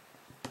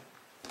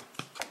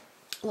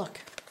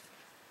 Look.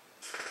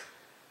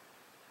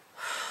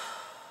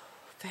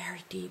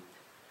 Very deep.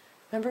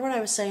 Remember what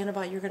I was saying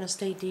about you're going to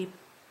stay deep?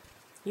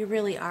 You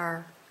really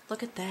are.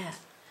 Look at that.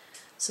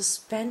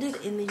 Suspended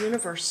in the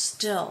universe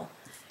still.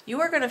 You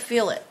are going to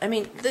feel it. I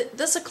mean,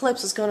 this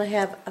eclipse is going to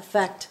have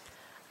effect,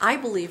 I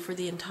believe, for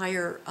the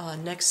entire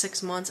next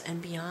 6 months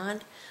and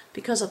beyond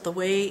because of the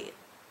way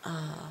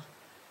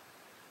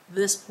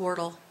this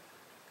portal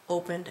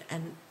opened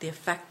and the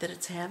effect that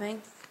it's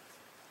having.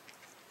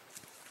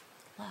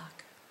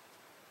 Look.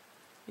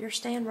 You're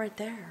staying right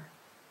there.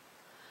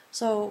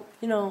 So,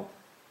 you know,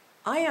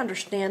 I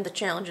understand the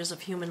challenges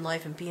of human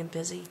life and being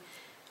busy.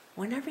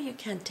 Whenever you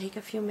can, take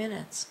a few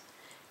minutes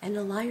and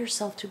allow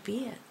yourself to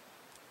be it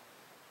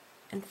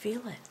and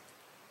feel it.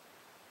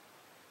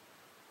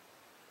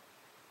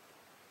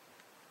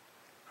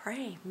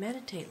 Pray,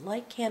 meditate,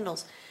 light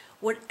candles,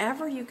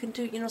 whatever you can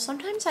do. You know,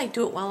 sometimes I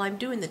do it while I'm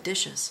doing the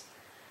dishes.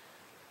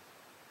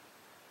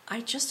 I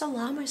just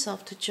allow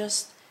myself to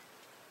just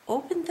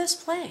open this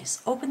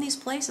place, open these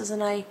places,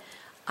 and I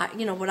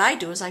you know, what I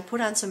do is I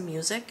put on some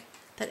music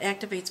that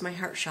activates my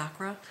heart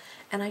chakra,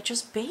 and I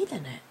just bathe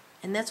in it.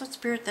 And that's what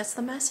Spirit, that's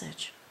the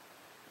message.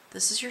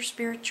 This is your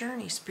spirit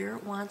journey.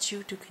 Spirit wants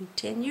you to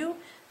continue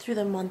through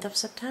the month of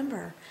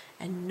September.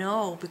 And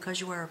know,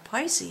 because you are a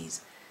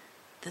Pisces,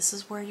 this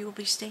is where you will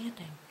be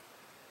standing.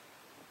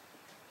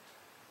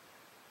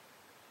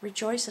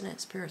 Rejoice in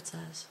it, Spirit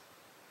says.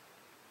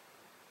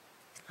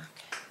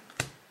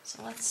 Okay,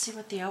 so let's see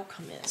what the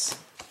outcome is.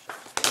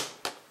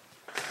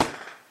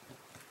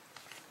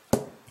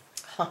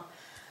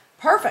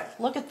 Perfect.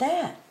 Look at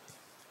that.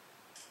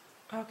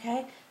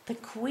 Okay. The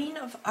Queen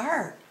of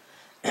Art.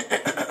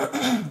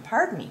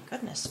 Pardon me.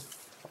 Goodness.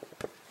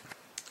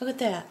 Look at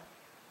that.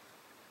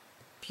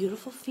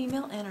 Beautiful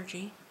female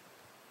energy.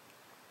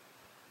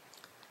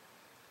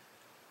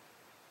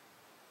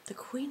 The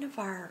Queen of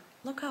Art.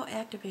 Look how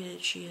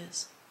activated she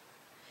is.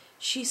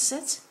 She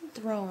sits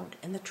enthroned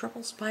in the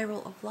triple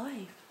spiral of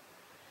life.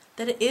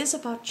 That it is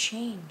about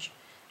change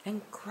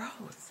and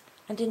growth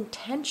and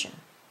intention.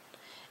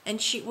 And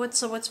what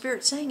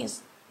Spirit's saying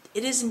is,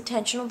 it is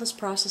intentional, this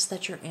process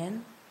that you're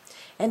in,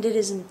 and it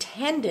is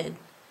intended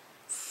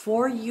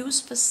for you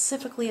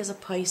specifically as a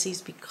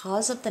Pisces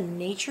because of the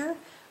nature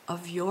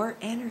of your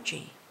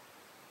energy.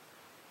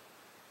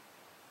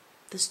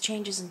 This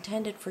change is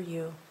intended for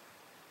you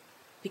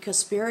because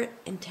Spirit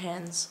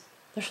intends.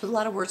 There's a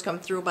lot of words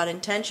coming through about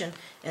intention,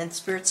 and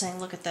Spirit's saying,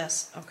 look at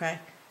this, okay?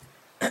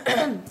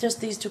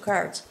 Just these two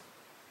cards.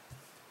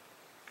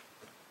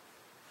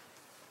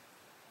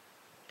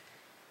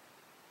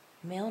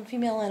 male and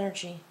female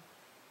energy.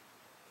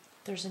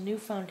 There's a new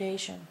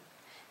foundation,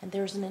 and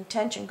there's an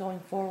intention going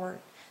forward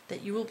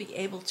that you will be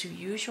able to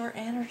use your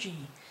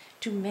energy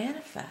to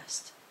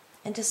manifest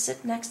and to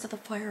sit next to the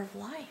fire of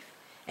life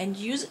and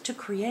use it to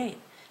create,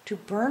 to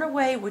burn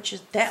away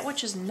that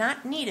which is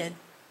not needed,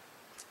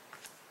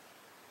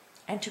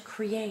 and to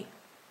create,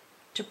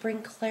 to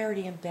bring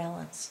clarity and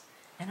balance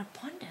and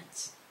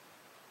abundance.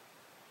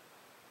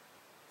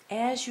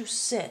 As you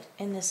sit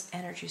in this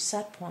energy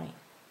set point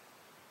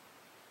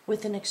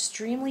with an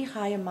extremely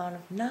high amount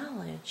of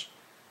knowledge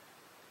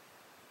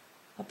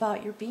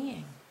about your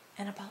being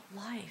and about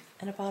life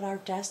and about our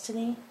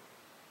destiny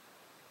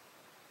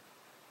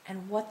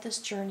and what this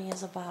journey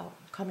is about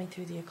coming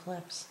through the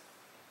eclipse.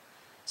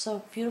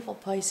 So, beautiful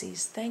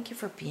Pisces, thank you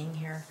for being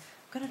here.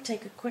 I'm going to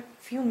take a quick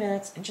few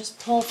minutes and just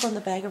pull from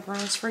the bag of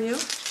runes for you.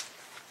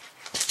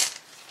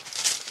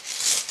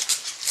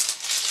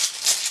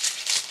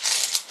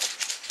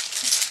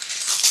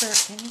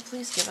 Spirit, can you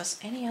please give us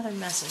any other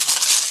message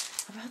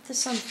about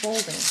this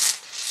unfolding,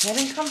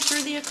 having come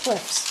through the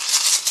eclipse,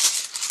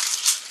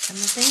 and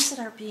the things that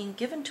are being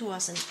given to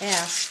us and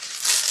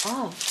asked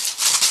of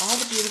all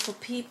the beautiful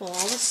people,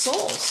 all the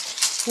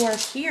souls who are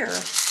here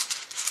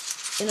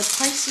in a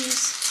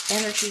Pisces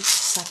energy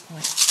set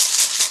point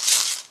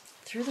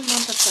through the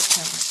month of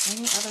September.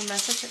 Any other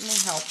message that may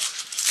help?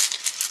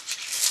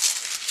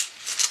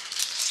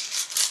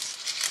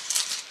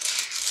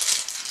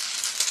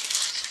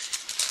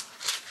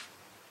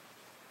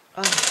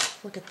 Oh,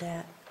 look at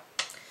that.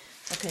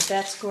 Okay,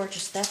 that's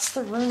gorgeous. That's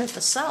the rune of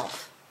the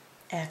self,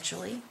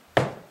 actually.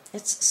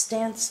 It's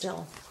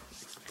standstill.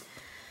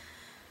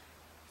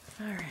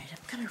 All right,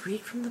 I'm going to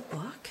read from the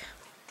book.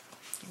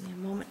 Give me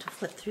a moment to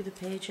flip through the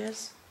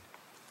pages.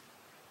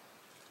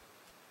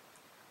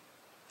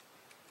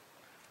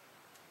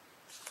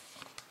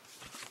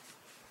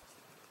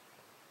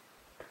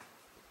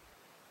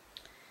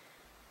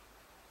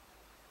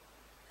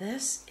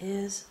 This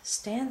is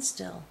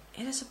standstill.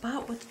 It is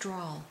about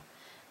withdrawal.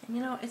 And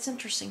you know, it's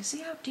interesting.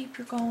 See how deep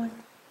you're going?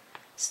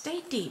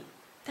 Stay deep.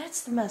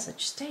 That's the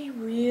message. Stay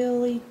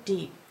really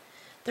deep.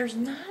 There's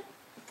not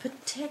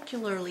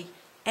particularly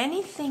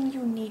anything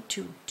you need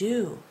to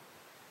do,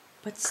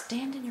 but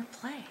stand in your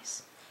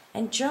place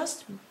and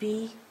just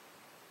be.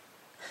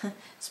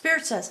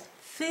 Spirit says,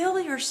 feel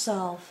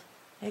yourself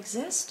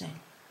existing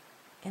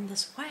in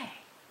this way.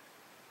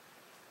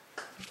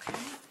 Okay?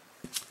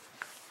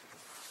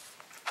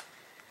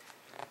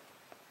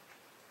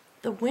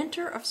 The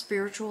winter of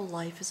spiritual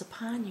life is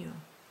upon you.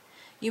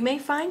 You may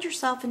find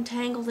yourself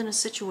entangled in a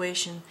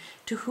situation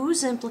to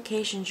whose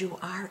implications you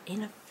are,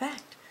 in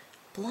effect,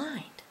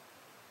 blind.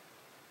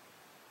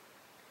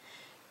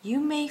 You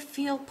may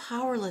feel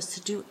powerless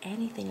to do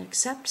anything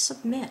except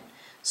submit,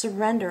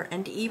 surrender,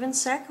 and even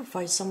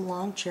sacrifice some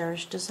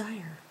long-cherished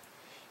desire.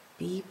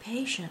 Be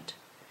patient,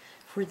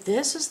 for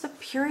this is the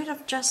period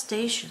of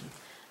gestation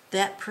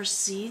that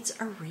precedes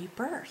a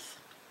rebirth.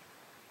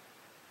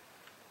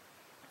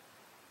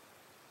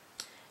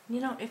 You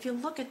know, if you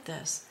look at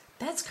this,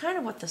 that's kind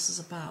of what this is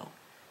about.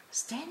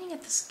 Standing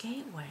at this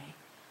gateway,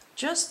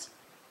 just,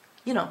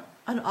 you know,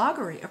 an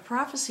augury, a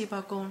prophecy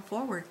about going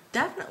forward,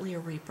 definitely a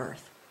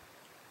rebirth.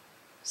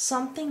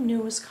 Something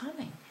new is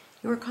coming.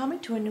 You are coming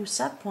to a new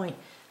set point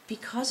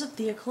because of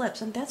the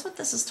eclipse, and that's what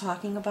this is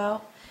talking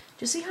about.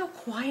 Do you see how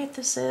quiet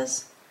this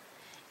is?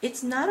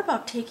 It's not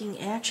about taking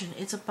action,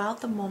 it's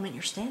about the moment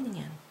you're standing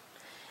in.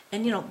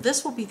 And you know,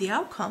 this will be the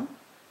outcome,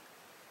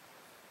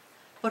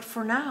 but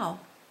for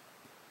now,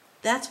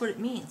 that's what it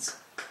means.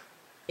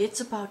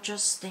 It's about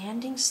just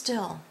standing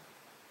still,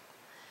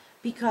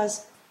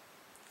 because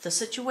the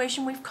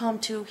situation we've come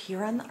to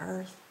here on the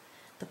earth,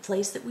 the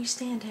place that we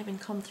stand having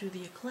come through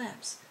the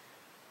eclipse,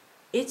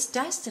 it's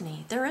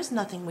destiny. There is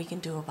nothing we can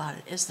do about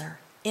it, is there?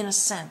 In a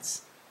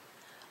sense,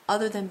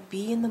 other than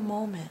be in the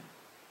moment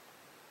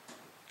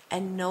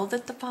and know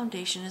that the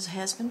foundation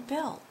has been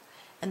built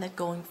and that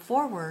going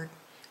forward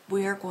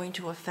we are going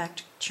to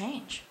affect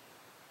change.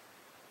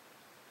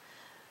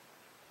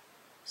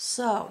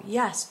 So,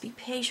 yes, be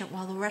patient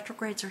while the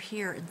retrogrades are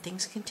here and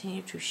things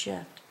continue to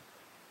shift.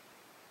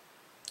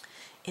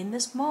 In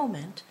this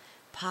moment,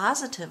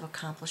 positive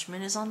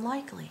accomplishment is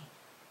unlikely.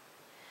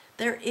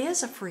 There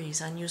is a freeze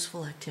on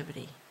useful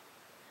activity.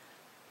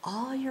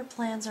 All your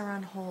plans are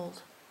on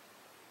hold.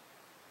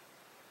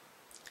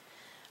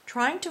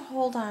 Trying to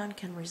hold on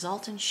can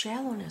result in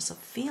shallowness of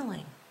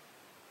feeling,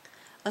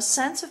 a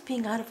sense of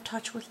being out of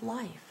touch with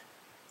life.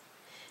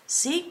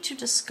 Seek to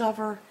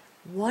discover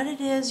what it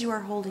is you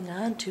are holding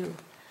on to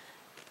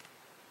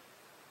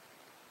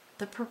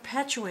that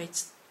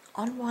perpetuates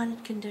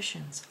unwanted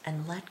conditions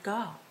and let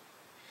go.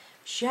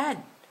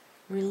 Shed,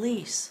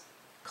 release,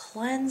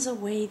 cleanse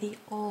away the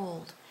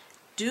old.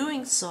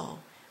 Doing so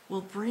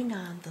will bring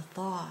on the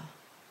thaw.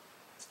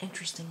 It's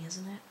interesting,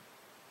 isn't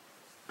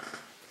it?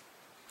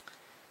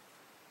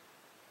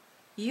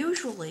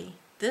 Usually,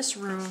 this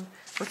rune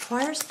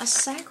requires a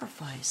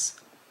sacrifice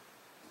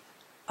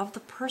of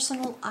the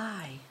personal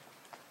I.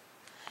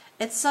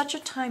 At such a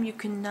time, you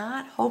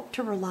cannot hope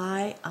to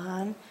rely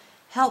on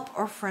help,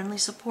 or friendly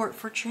support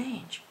for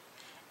change.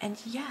 And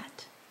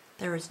yet,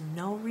 there is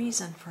no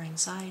reason for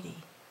anxiety.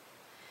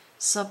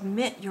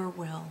 Submit your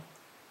will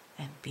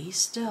and be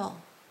still.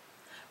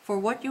 For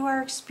what you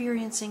are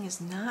experiencing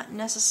is not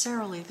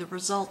necessarily the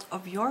result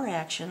of your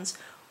actions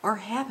or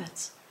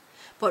habits,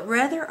 but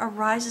rather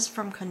arises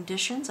from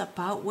conditions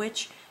about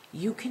which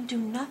you can do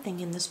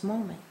nothing in this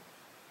moment.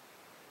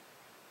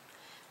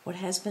 What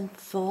has been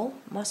full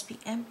must be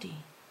empty.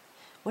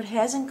 What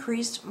has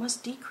increased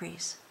must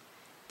decrease.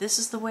 This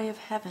is the way of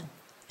heaven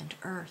and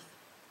earth.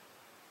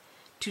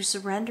 To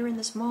surrender in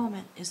this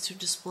moment is to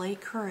display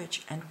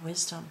courage and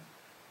wisdom.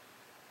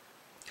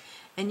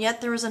 And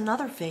yet there is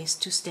another phase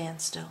to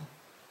stand still.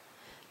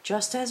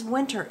 Just as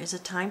winter is a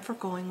time for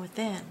going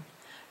within,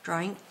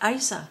 drawing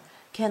Isa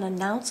can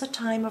announce a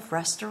time of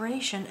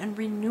restoration and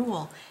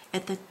renewal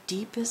at the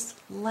deepest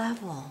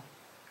level.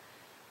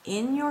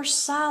 In your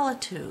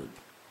solitude,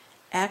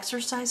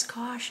 exercise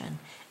caution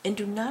and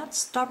do not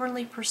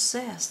stubbornly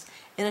persist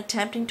in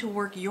attempting to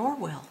work your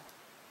will.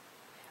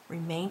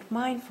 Remain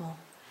mindful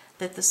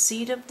that the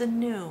seed of the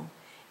new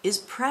is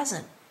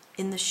present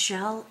in the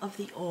shell of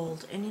the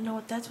old. And you know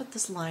what? That's what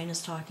this line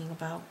is talking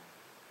about.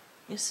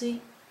 You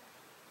see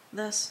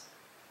this?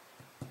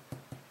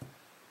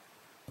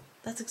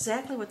 That's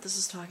exactly what this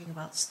is talking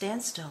about.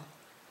 Stand still.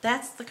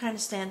 That's the kind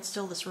of stand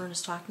still this rune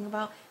is talking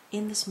about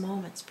in this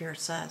moment, Spirit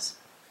says.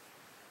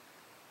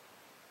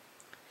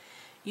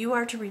 You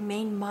are to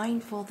remain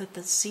mindful that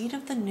the seed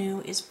of the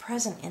new is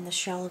present in the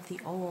shell of the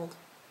old.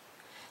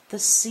 The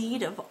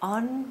seed of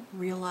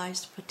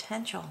unrealized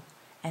potential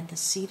and the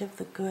seed of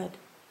the good.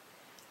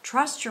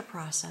 Trust your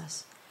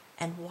process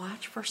and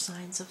watch for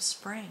signs of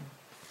spring.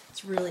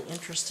 It's really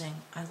interesting.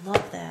 I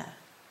love that.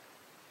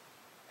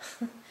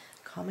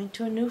 Coming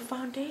to a new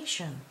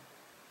foundation.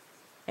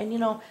 And you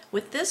know,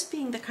 with this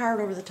being the card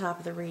over the top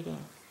of the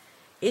reading,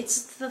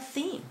 it's the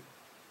theme.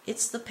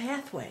 It's the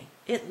pathway.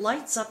 It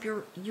lights up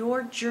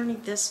your journey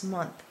this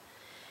month.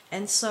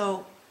 And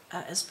so,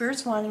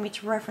 Spirit's wanting me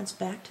to reference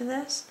back to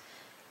this.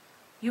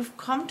 You have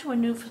come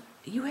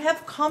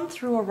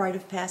through a rite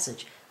of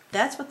passage.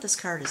 That's what this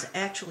card is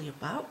actually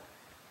about.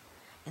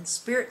 And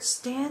Spirit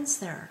stands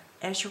there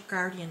as your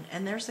guardian,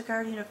 and there's the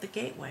guardian of the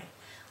gateway,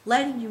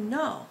 letting you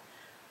know,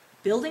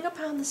 building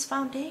upon this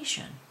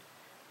foundation,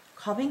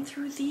 coming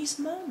through these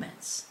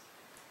moments,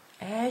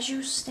 as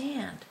you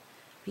stand,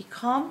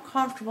 become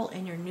comfortable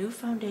in your new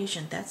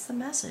foundation. That's the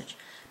message,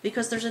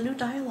 because there's a new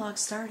dialogue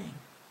starting.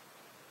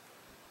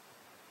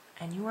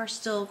 And you are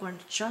still going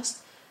to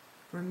just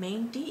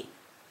remain deep.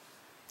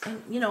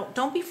 And, you know,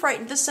 don't be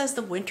frightened. This says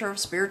the winter of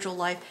spiritual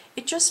life.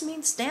 It just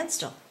means stand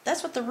still.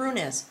 That's what the rune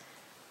is.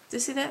 Do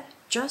you see that?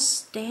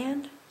 Just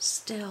stand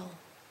still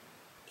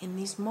in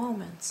these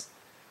moments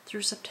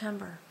through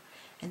September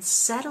and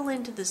settle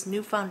into this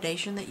new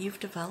foundation that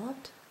you've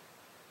developed.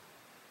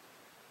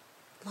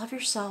 Love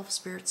yourself,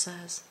 Spirit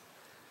says.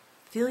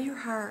 Feel your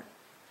heart.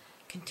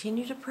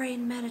 Continue to pray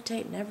and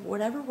meditate in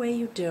whatever way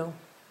you do.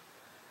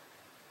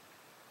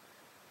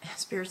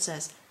 Spirit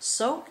says,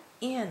 soak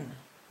in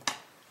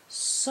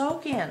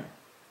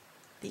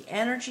the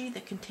energy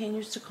that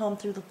continues to come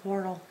through the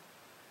portal.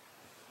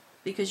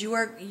 Because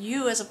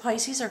you as a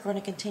Pisces are going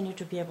to continue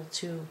to be able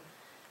to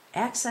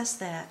access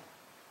that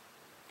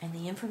and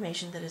the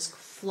information that is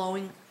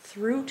flowing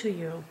through to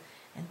you.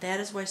 And that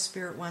is why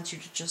Spirit wants you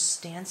to just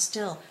stand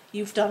still.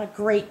 You've done a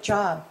great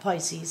job,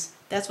 Pisces.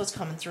 That's what's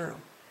coming through.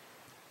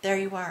 There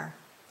you are.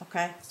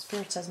 Okay?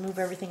 Spirit says move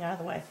everything out of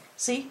the way.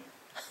 See?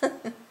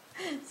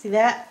 See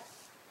that?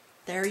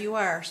 There you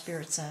are,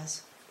 Spirit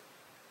says.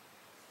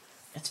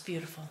 It's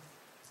beautiful.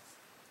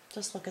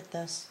 Just look at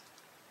this.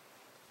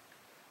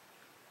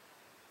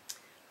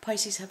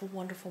 Pisces, have a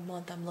wonderful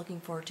month. I'm looking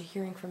forward to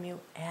hearing from you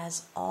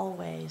as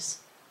always.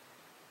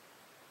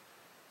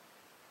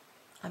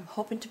 I'm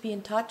hoping to be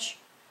in touch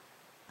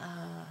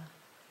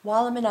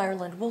while I'm in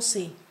Ireland. We'll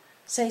see.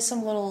 Say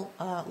some little,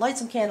 light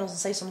some candles and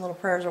say some little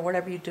prayers or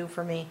whatever you do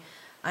for me.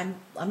 I'm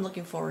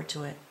looking forward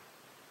to it.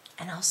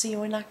 And I'll see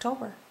you in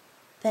October.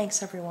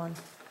 Thanks, everyone.